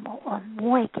kitamo o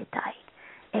muekitai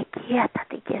e kiata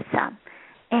tikesam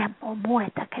em o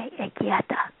muetake e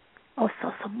kiata o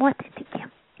sosomote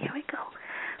tikem. Here we go.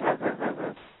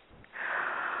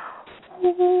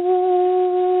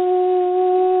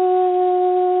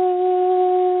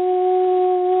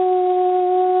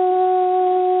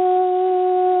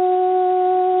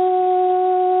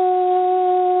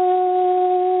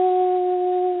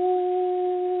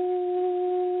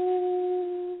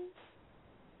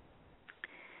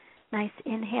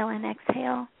 and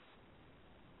exhale.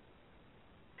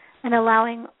 And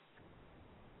allowing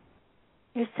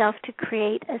yourself to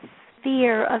create a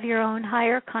sphere of your own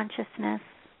higher consciousness,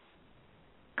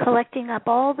 collecting up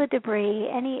all the debris,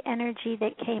 any energy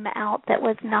that came out that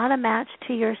was not a match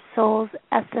to your soul's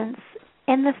essence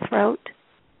in the throat,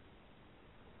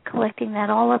 collecting that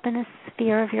all up in a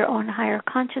sphere of your own higher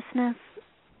consciousness,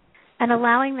 and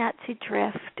allowing that to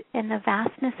drift in the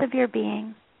vastness of your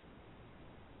being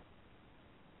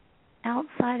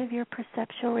outside of your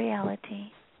perceptual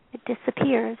reality. It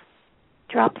disappears,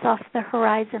 drops off the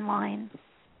horizon line,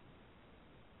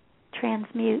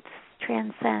 transmutes,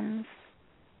 transcends.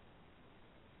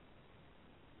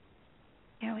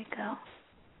 Here we go.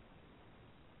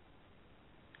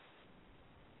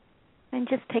 And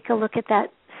just take a look at that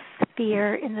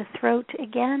sphere in the throat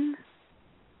again.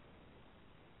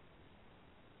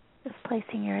 Just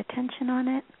placing your attention on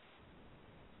it.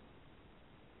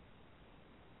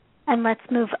 And let's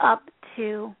move up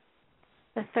to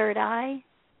the third eye.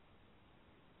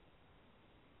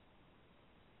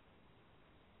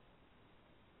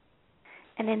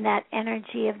 And in that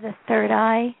energy of the third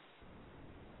eye,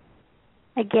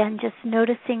 again, just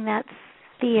noticing that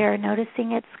sphere,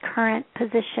 noticing its current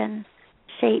position,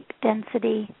 shape,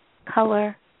 density,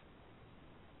 color,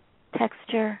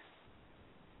 texture,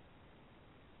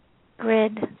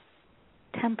 grid,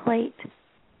 template.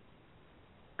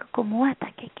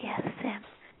 Kukumuata kekiasem.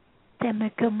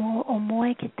 Temukumu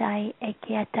omoe kitai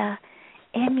ekiata.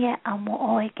 Emye amu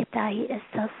oe kitai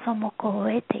esa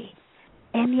somokoeti.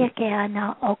 Emye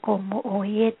keana okomu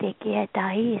oete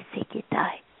kiatai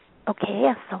sikitai.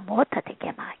 Okay, somota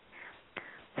tekemai.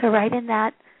 So right in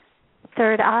that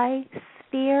third eye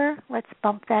sphere, let's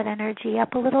bump that energy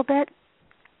up a little bit.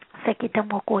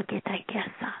 Sekitamoko kitai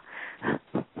kiasa.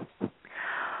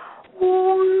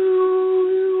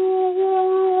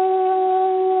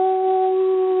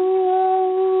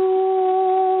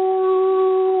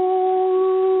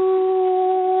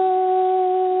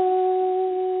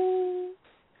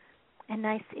 A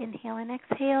nice inhale and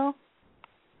exhale.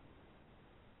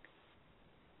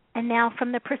 And now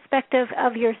from the perspective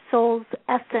of your soul's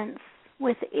essence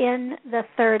within the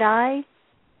third eye,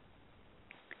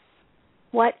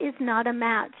 what is not a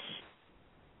match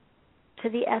to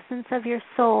the essence of your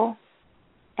soul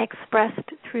expressed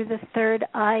through the third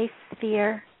eye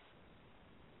sphere?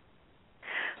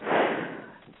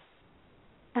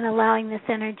 And allowing this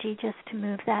energy just to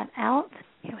move that out.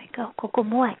 Here we go.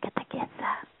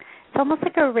 It's almost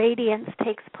like a radiance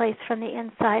takes place from the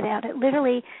inside out. It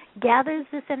literally gathers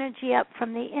this energy up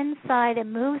from the inside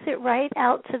and moves it right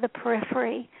out to the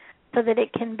periphery so that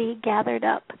it can be gathered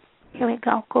up. Here we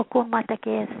go.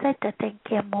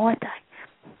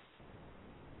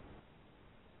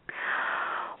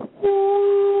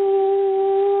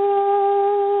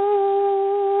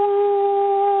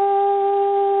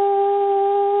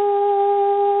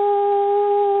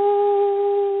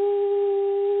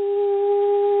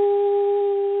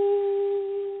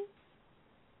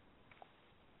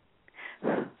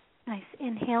 Nice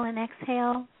inhale and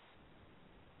exhale.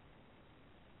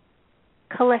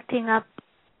 Collecting up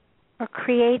or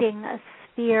creating a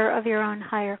sphere of your own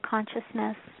higher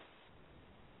consciousness.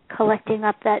 Collecting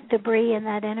up that debris and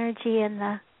that energy in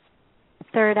the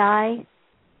third eye.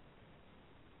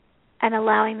 And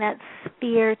allowing that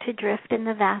sphere to drift in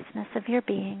the vastness of your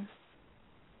being.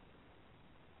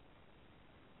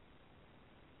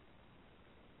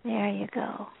 There you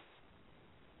go.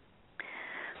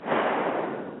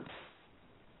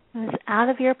 It's out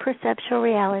of your perceptual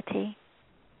reality.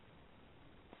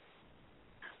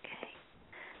 Okay.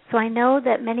 So I know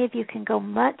that many of you can go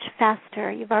much faster.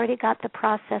 You've already got the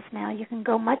process now. You can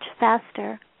go much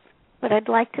faster. What I'd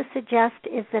like to suggest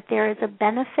is that there is a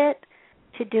benefit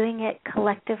to doing it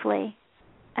collectively.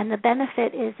 And the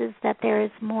benefit is that there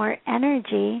is more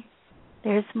energy,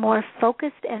 there's more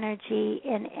focused energy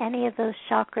in any of those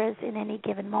chakras in any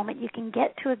given moment. You can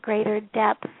get to a greater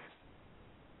depth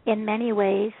in many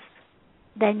ways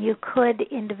than you could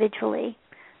individually.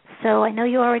 So I know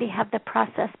you already have the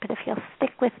process, but if you'll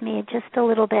stick with me just a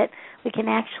little bit, we can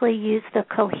actually use the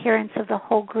coherence of the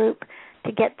whole group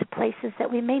to get to places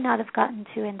that we may not have gotten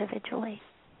to individually.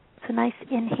 So nice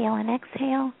inhale and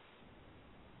exhale.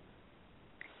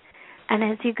 And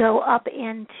as you go up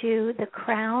into the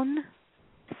crown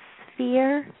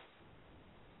sphere,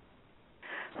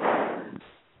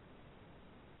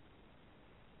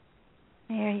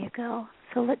 there you go.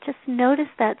 So let's just notice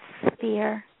that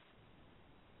sphere.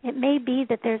 It may be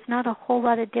that there's not a whole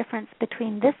lot of difference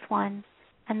between this one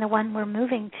and the one we're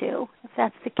moving to. If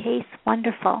that's the case,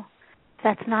 wonderful. If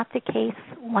that's not the case,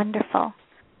 wonderful.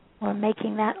 We're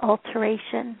making that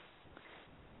alteration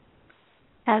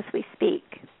as we speak.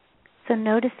 So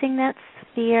noticing that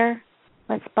sphere,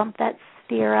 let's bump that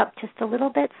sphere up just a little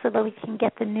bit so that we can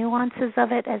get the nuances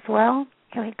of it as well.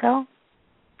 Here we go.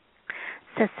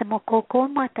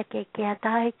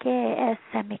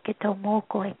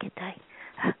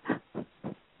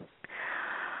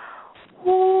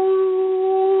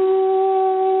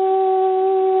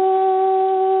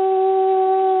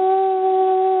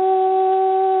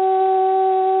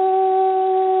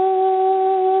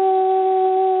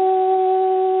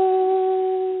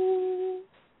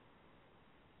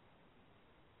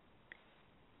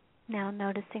 Now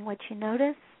noticing what you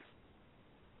notice.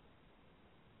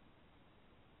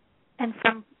 And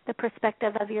from the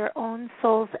perspective of your own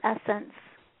soul's essence,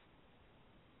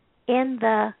 in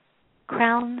the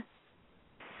crown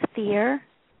sphere,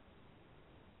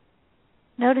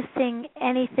 noticing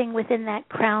anything within that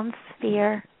crown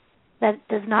sphere that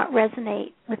does not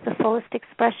resonate with the fullest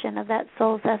expression of that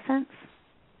soul's essence,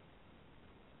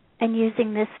 and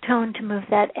using this tone to move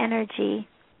that energy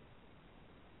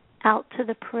out to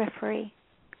the periphery.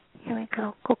 Here we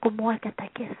go.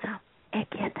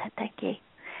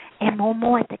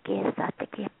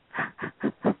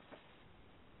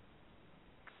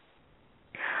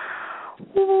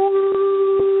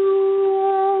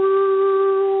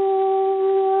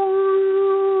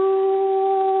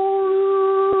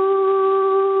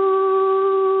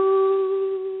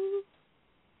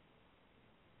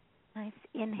 Nice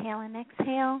inhale and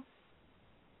exhale.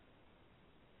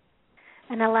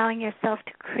 And allowing yourself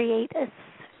to create a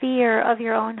sphere of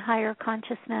your own higher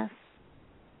consciousness.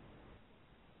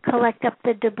 Collect up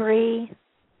the debris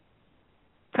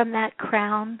from that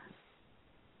crown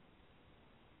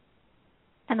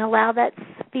and allow that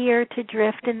sphere to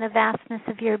drift in the vastness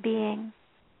of your being.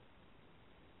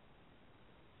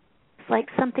 It's like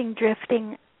something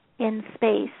drifting in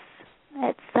space.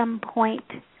 At some point,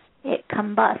 it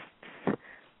combusts.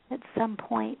 At some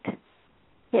point,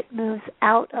 it moves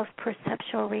out of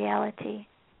perceptual reality.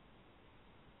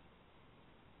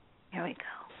 Here we go.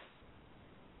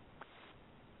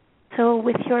 So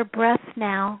with your breath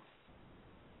now,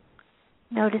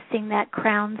 noticing that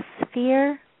crown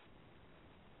sphere,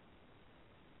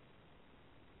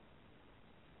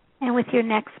 and with your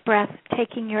next breath,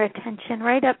 taking your attention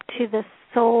right up to the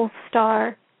soul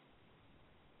star,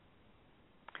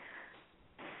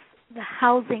 the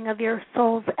housing of your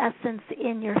soul's essence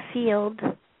in your field.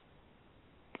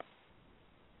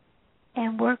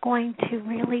 And we're going to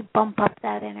really bump up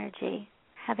that energy,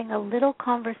 having a little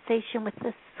conversation with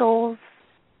the soul's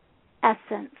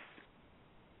essence.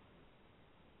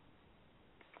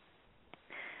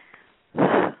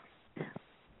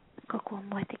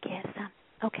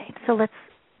 Okay, so let's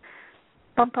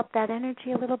bump up that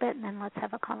energy a little bit, and then let's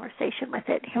have a conversation with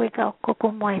it. Here we go.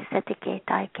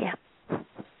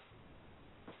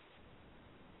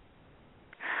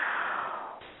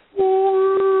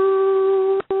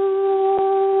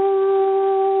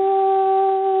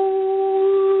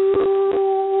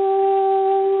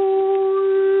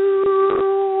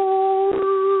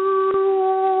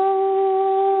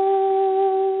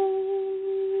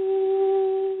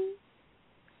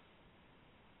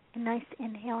 Nice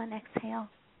inhale and exhale.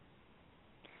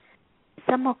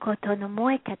 Samokoto no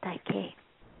moe katake.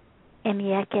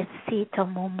 Emiake sito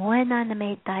momoena na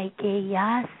me taike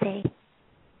yase.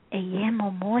 Eye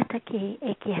momotake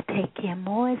eketeke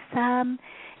moesam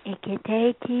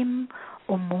eketekim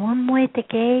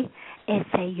omomoetake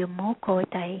ese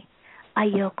yumokotai.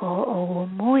 Ayoko o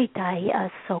moitai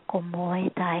asoko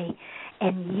moetai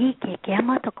en yike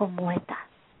kematoko moeta.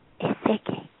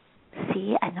 Eseke.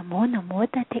 Si anamono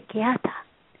mota tekiata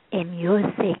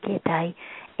emyoseketai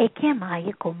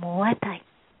ekemai komoatai.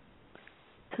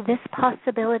 So this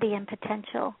possibility and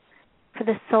potential for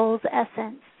the soul's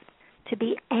essence to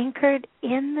be anchored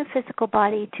in the physical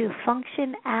body, to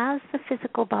function as the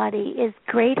physical body, is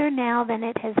greater now than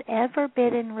it has ever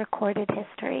been in recorded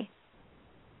history.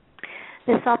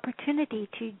 This opportunity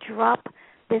to drop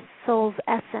this soul's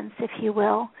essence, if you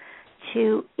will,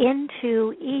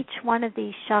 into each one of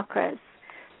these chakras.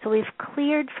 So we've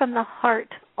cleared from the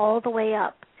heart all the way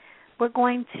up. We're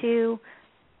going to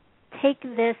take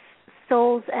this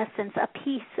soul's essence, a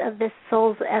piece of this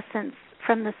soul's essence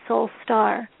from the soul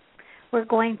star. We're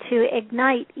going to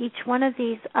ignite each one of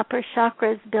these upper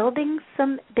chakras, building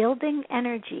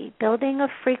energy, building a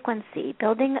frequency,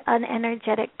 building an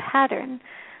energetic pattern,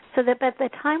 so that by the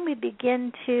time we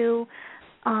begin to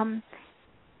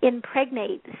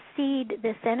impregnate, seed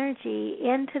this energy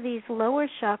into these lower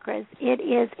chakras, it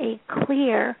is a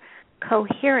clear,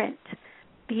 coherent,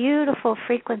 beautiful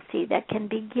frequency that can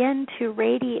begin to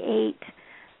radiate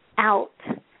out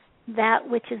that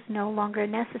which is no longer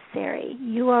necessary.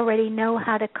 You already know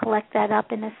how to collect that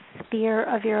up in a sphere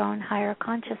of your own higher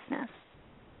consciousness,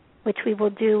 which we will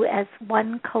do as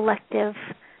one collective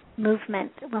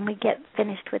movement when we get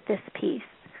finished with this piece.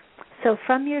 So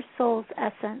from your soul's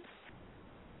essence,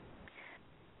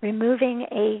 removing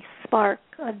a spark,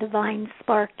 a divine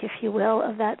spark, if you will,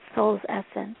 of that soul's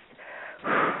essence,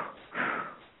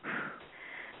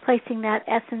 placing that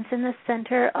essence in the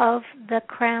center of the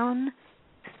crown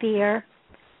sphere,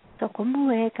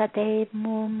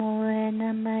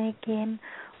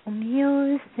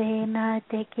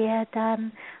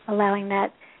 allowing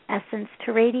that essence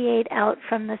to radiate out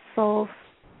from the soul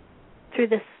through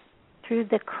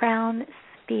the crown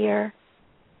sphere,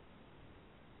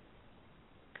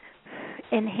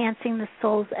 enhancing the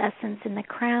soul's essence in the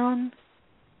crown,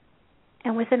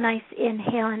 and with a nice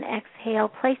inhale and exhale,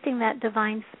 placing that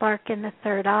divine spark in the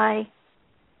third eye.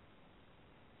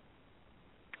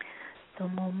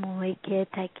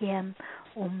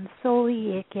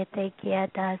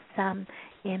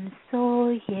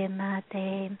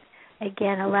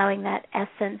 Again, allowing that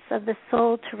essence of the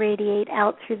soul to radiate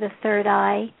out through the third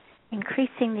eye,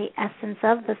 increasing the essence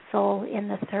of the soul in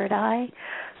the third eye.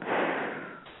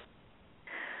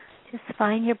 Just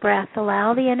find your breath.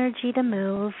 Allow the energy to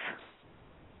move.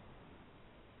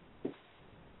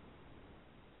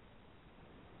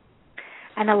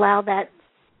 And allow that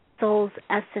soul's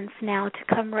essence now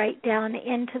to come right down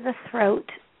into the throat.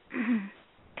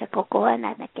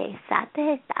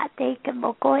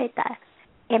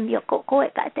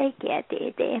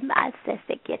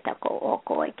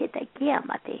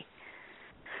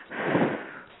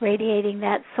 Radiating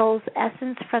that soul's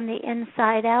essence from the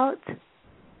inside out,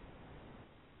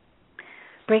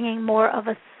 bringing more of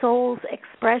a soul's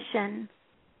expression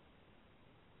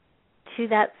to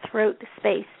that throat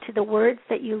space, to the words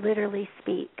that you literally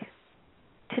speak,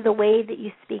 to the way that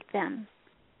you speak them,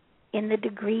 in the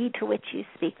degree to which you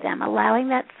speak them, allowing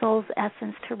that soul's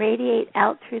essence to radiate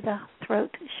out through the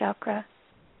throat chakra.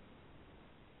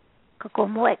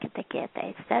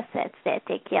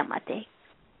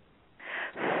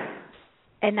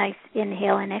 A nice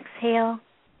inhale and exhale,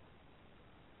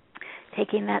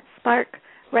 taking that spark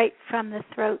right from the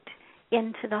throat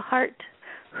into the heart.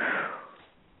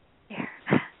 There.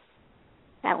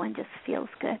 That one just feels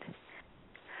good.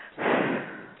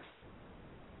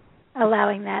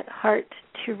 Allowing that heart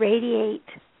to radiate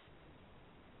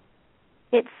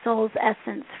its soul's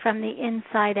essence from the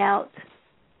inside out,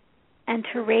 and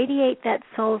to radiate that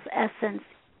soul's essence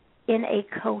in a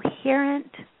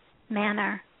coherent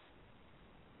manner.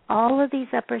 All of these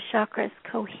upper chakras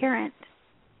coherent,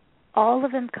 all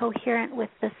of them coherent with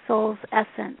the soul's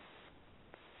essence.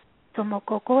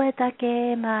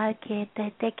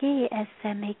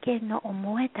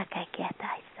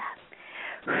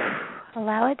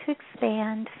 Allow it to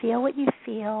expand. Feel what you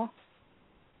feel.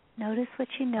 Notice what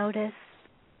you notice.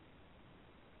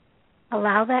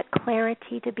 Allow that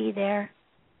clarity to be there,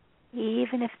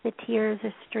 even if the tears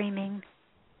are streaming,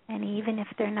 and even if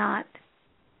they're not.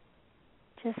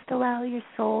 Just allow your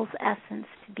soul's essence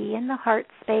to be in the heart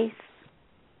space.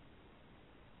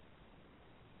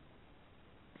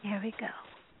 There we go.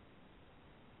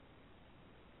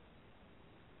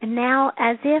 And now,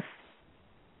 as if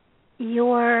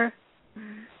your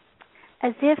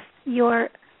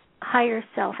higher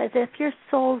self, as if your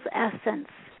soul's essence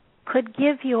could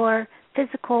give your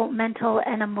physical, mental,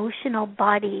 and emotional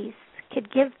bodies,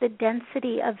 could give the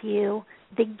density of you,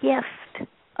 the gift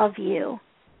of you,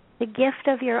 the gift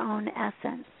of your own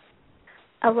essence.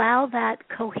 Allow that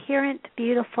coherent,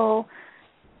 beautiful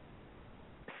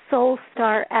soul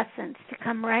star essence to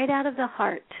come right out of the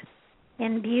heart,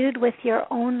 imbued with your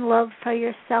own love for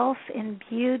yourself,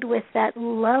 imbued with that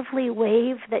lovely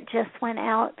wave that just went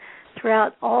out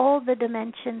throughout all the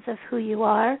dimensions of who you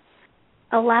are.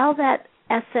 Allow that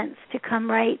essence to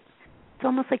come right. It's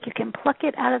almost like you can pluck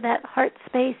it out of that heart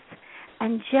space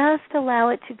and just allow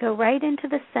it to go right into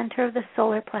the center of the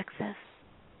solar plexus.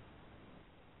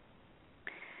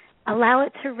 Allow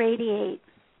it to radiate.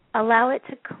 Allow it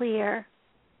to clear.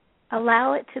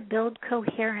 Allow it to build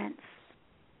coherence.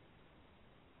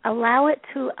 Allow it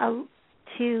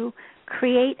to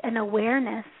create an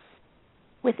awareness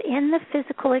within the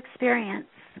physical experience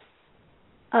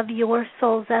of your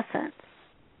soul's essence.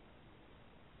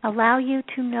 Allow you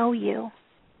to know you.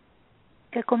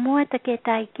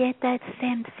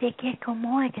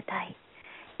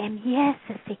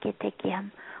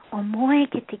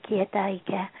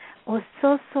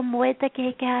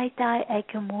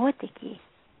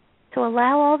 So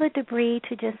allow all the debris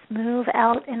to just move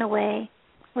out and away.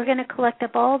 We're going to collect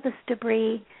up all this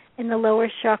debris in the lower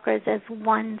chakras as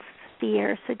one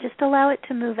sphere. So just allow it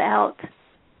to move out.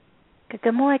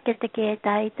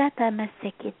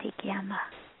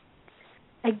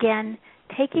 Again,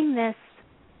 taking this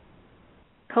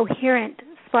coherent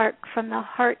spark from the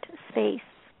heart space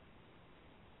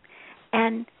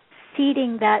and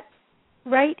seeding that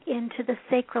right into the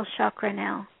sacral chakra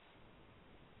now.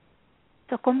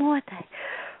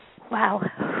 Wow.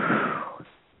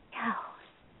 Wow.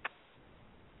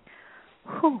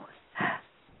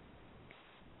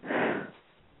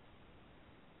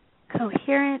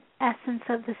 Coherent essence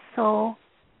of the soul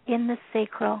in the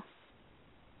sacral.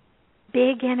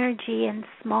 Big energy in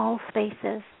small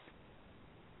spaces.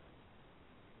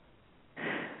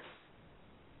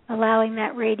 Allowing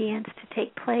that radiance to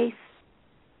take place.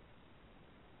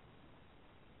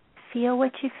 Feel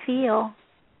what you feel.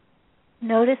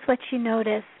 Notice what you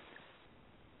notice.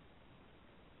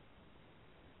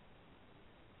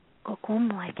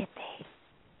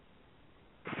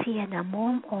 Siena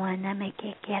mom o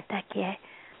anameke kiatake.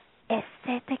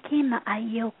 Esteteke ma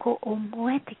ayoko o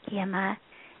moeteke ma.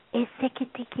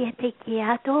 Esekete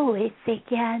kiato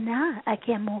esekiana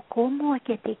akemoko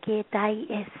moekete tai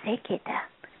eseketa.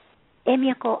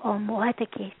 Emiako o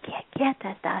moeteke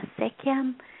kiata ta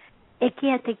sekiam.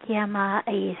 Ekiatekiama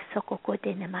e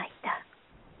sokokodenemaita.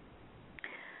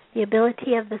 The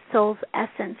ability of the soul's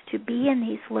essence to be in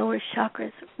these lower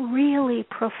chakras, really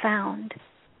profound,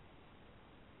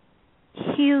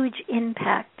 huge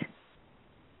impact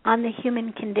on the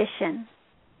human condition,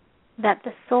 that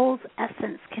the soul's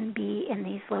essence can be in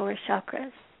these lower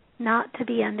chakras, not to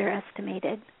be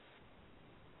underestimated.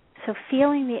 So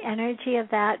feeling the energy of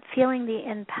that, feeling the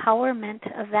empowerment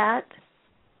of that,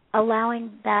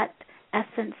 allowing that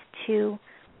essence to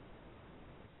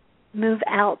move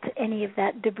out any of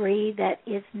that debris that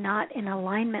is not in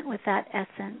alignment with that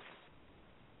essence,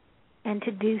 and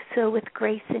to do so with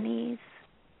grace and ease.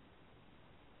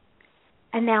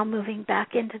 And now moving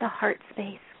back into the heart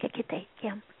space,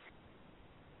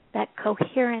 that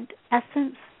coherent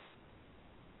essence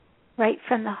right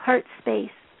from the heart space,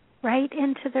 right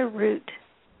into the root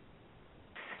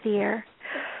sphere.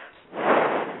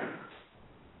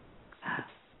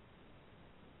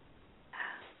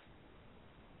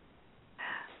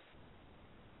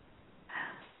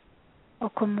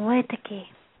 Okomoeteke,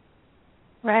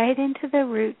 right into the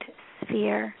root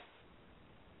sphere.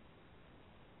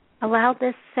 Allow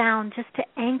this sound just to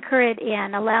anchor it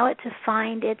in. Allow it to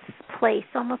find its place,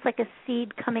 almost like a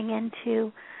seed coming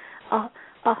into a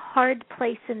hard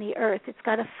place in the earth. It's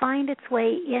got to find its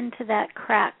way into that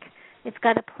crack. It's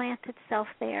got to plant itself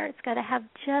there. It's got to have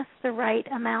just the right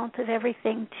amount of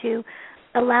everything to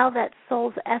allow that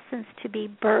soul's essence to be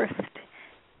birthed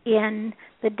in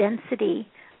the density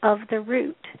of the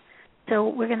root. So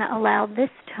we're going to allow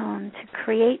this tone to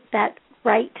create that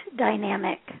right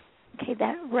dynamic,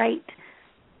 that right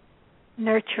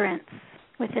nurturance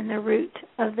within the root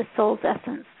of the soul's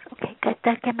essence.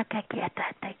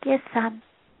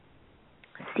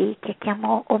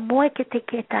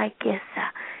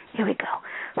 Here we go.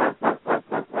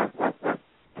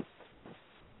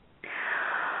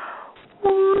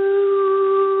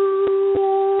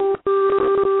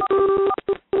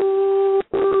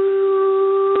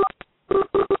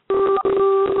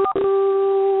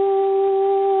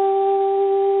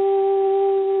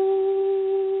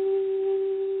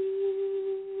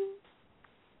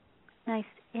 Nice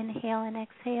inhale and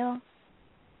exhale.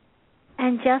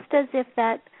 And just as if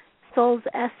that soul's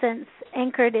essence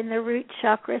anchored in the root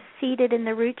chakra, seated in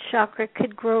the root chakra,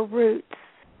 could grow roots,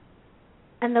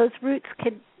 and those roots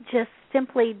could just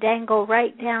simply dangle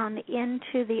right down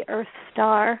into the earth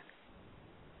star,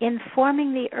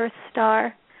 informing the earth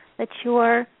star that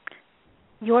your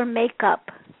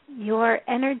makeup, your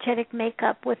energetic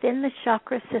makeup within the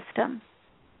chakra system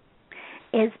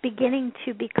is beginning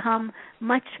to become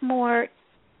much more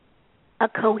a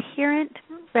coherent,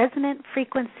 resonant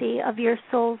frequency of your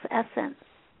soul's essence.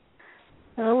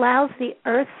 It allows the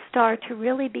earth star to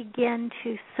really begin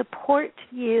to support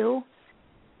you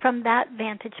from that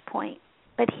vantage point.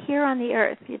 But here on the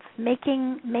earth, it's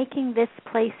making this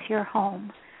place your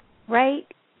home. Right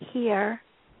here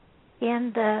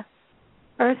in the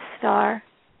earth star,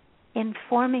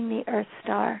 informing the earth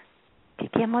star.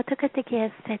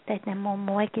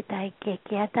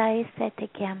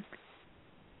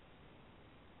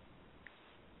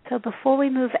 So before we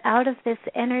move out of this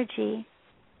energy,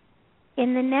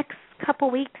 in the next couple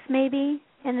weeks maybe,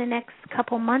 in the next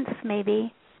couple months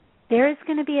maybe, there is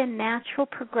going to be a natural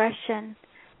progression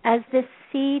as this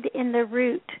seed in the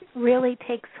root really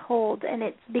takes hold and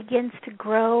it begins to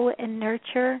grow and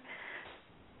nurture,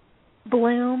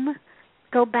 bloom.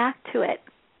 Go back to it.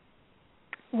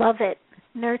 love it,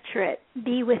 nurture it,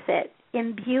 be with it,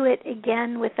 imbue it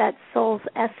again with that soul's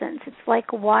essence. It's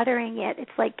like watering it.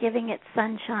 It's like giving it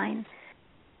sunshine.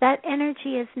 That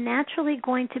energy is naturally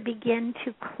going to begin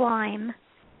to climb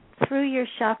through your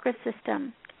chakra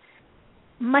system.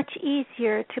 Much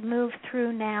easier to move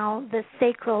through now the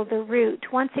sacral, the root.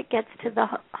 Once it gets to the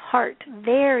heart,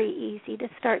 very easy to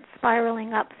start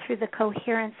spiraling up through the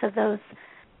coherence of those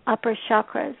upper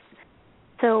chakras.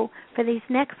 So for these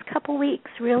next couple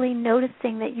weeks, really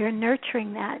noticing that you're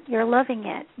nurturing that, you're loving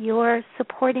it, you're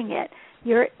supporting it,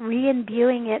 you're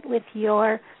re-imbuing it with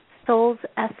your soul's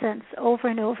essence over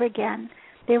and over again.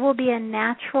 There will be a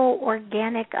natural,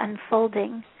 organic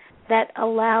unfolding that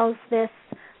allows this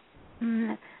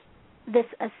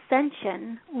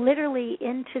ascension literally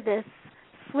into this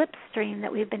slipstream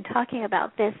that we've been talking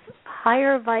about, this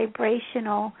higher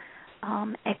vibrational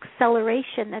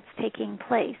acceleration that's taking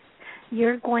place.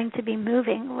 You're going to be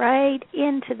moving right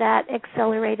into that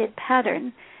accelerated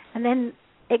pattern and then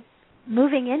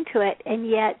moving into it and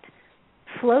yet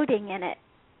floating in it,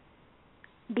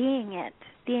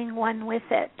 being one with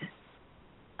it.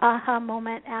 Aha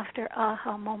moment after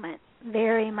aha moment,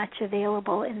 very much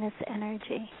available in this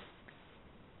energy.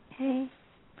 Okay?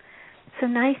 So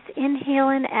nice inhale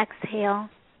and exhale.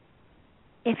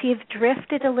 If you've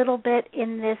drifted a little bit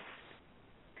in this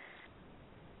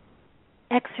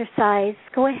exercise,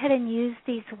 go ahead and use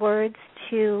these words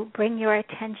to bring your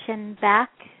attention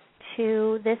back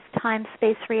to this time,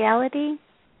 space, reality.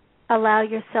 Allow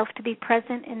yourself to be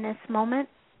present in this moment.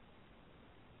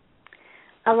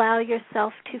 Allow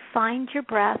yourself to find your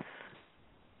breath.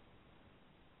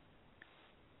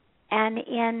 And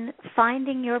in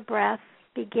finding your breath,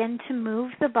 begin to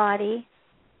move the body.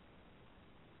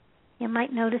 You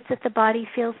might notice that the body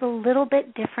feels a little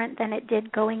bit different than it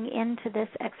did going into this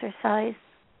exercise.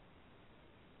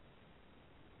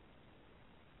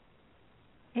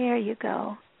 There you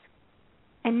go.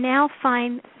 And now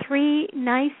find 3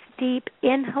 nice deep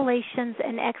inhalations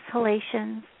and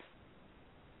exhalations.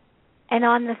 And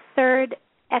on the 3rd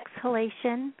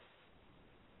exhalation,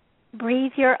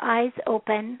 breathe your eyes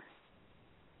open.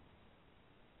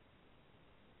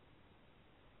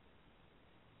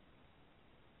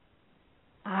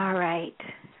 All right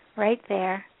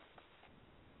there.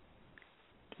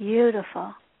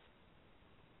 Beautiful.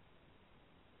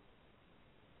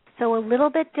 So a little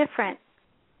bit different.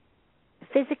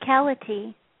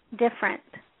 Physicality, different.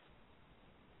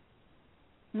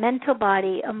 Mental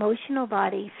body, emotional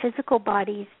body, physical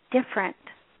bodies, different.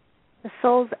 The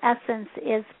soul's essence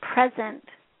is present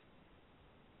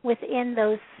within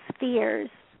those spheres.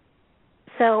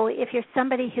 So if you're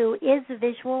somebody who is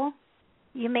visual,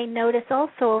 you may notice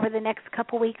also over the next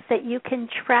couple weeks that you can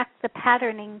track the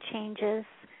patterning changes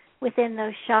within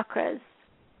those chakras.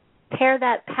 Pair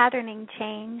that patterning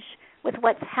change with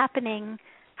what's happening,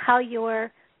 how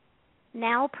you're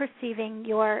now perceiving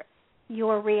your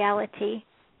reality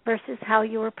versus how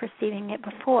you were perceiving it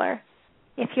before.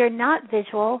 If you're not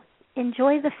visual,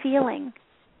 enjoy the feeling.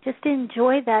 Just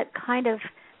enjoy that kind of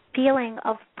feeling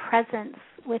of presence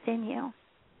within you.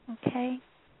 Okay?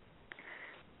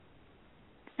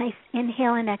 Nice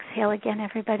inhale and exhale again,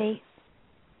 everybody.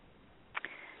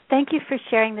 Thank you for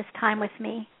sharing this time with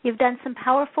me. You've done some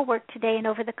powerful work today, and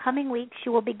over the coming weeks,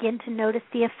 you will begin to notice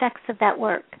the effects of that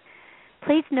work.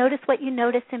 Please notice what you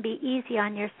notice and be easy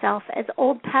on yourself as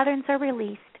old patterns are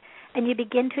released and you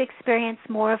begin to experience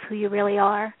more of who you really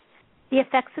are. The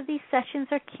effects of these sessions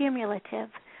are cumulative,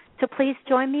 so please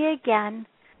join me again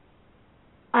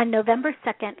on November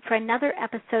 2nd for another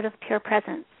episode of Pure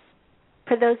Presence.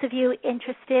 For those of you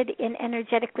interested in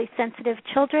energetically sensitive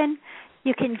children,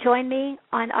 you can join me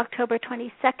on October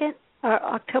 22nd or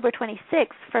October 26th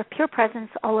for Pure Presence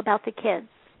All About the Kids.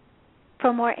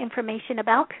 For more information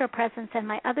about Pure Presence and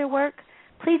my other work,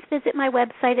 please visit my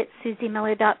website at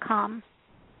SuzyMiller.com.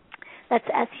 That's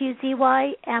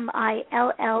SuzyMiller.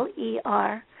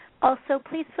 Also,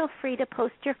 please feel free to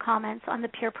post your comments on the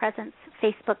Pure Presence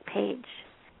Facebook page.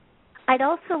 I'd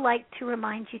also like to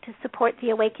remind you to support the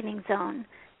Awakening Zone.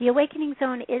 The Awakening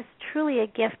Zone is truly a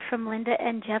gift from Linda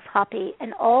and Jeff Hoppe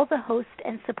and all the hosts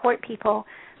and support people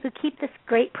who keep this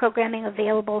great programming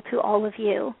available to all of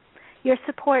you. Your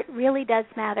support really does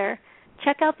matter.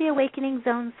 Check out the Awakening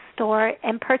Zone store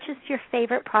and purchase your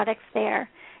favorite products there.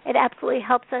 It absolutely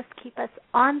helps us keep us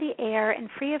on the air and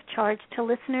free of charge to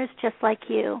listeners just like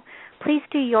you. Please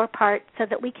do your part so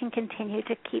that we can continue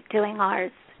to keep doing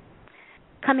ours.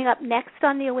 Coming up next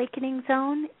on the Awakening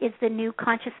Zone is the New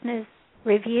Consciousness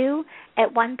Review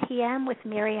at 1 p.m. with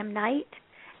Miriam Knight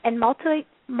and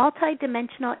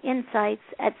Multidimensional Insights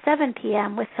at 7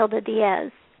 p.m. with Hilda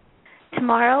Diaz.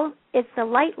 Tomorrow is the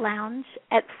Light Lounge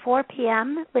at 4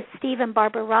 p.m. with Steve and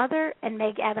Barbara Rother and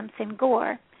Meg Adamson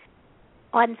Gore.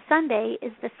 On Sunday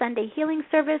is the Sunday Healing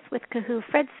Service with Kahu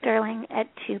Fred Sterling at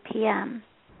 2 p.m.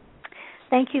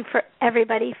 Thank you for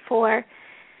everybody for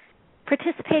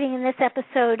participating in this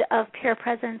episode of Pure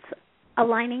Presence,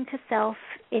 Aligning to Self.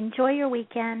 Enjoy your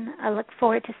weekend. I look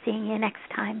forward to seeing you next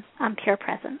time on Pure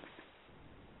Presence.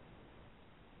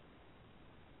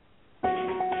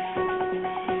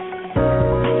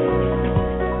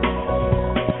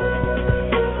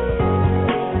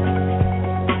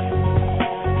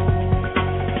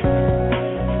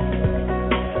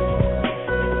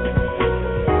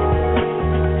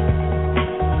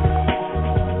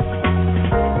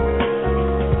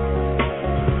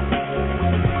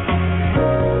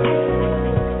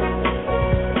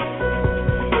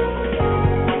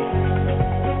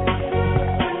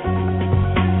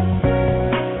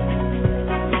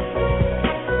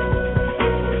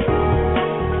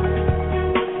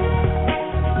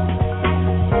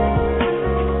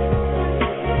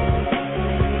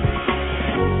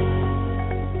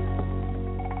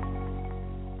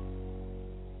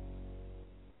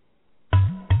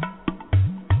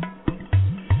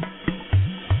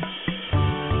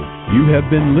 You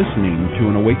have been listening to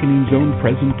an Awakening Zone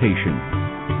presentation,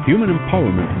 Human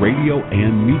Empowerment Radio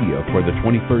and Media for the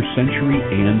 21st Century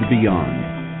and Beyond.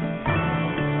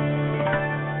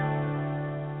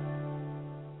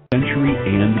 Century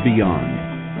and Beyond.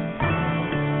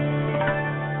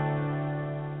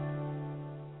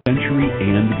 Century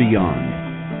and Beyond.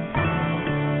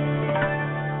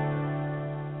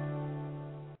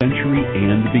 Century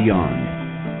and Beyond.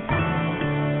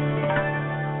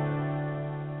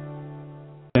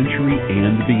 Century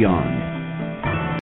and Beyond.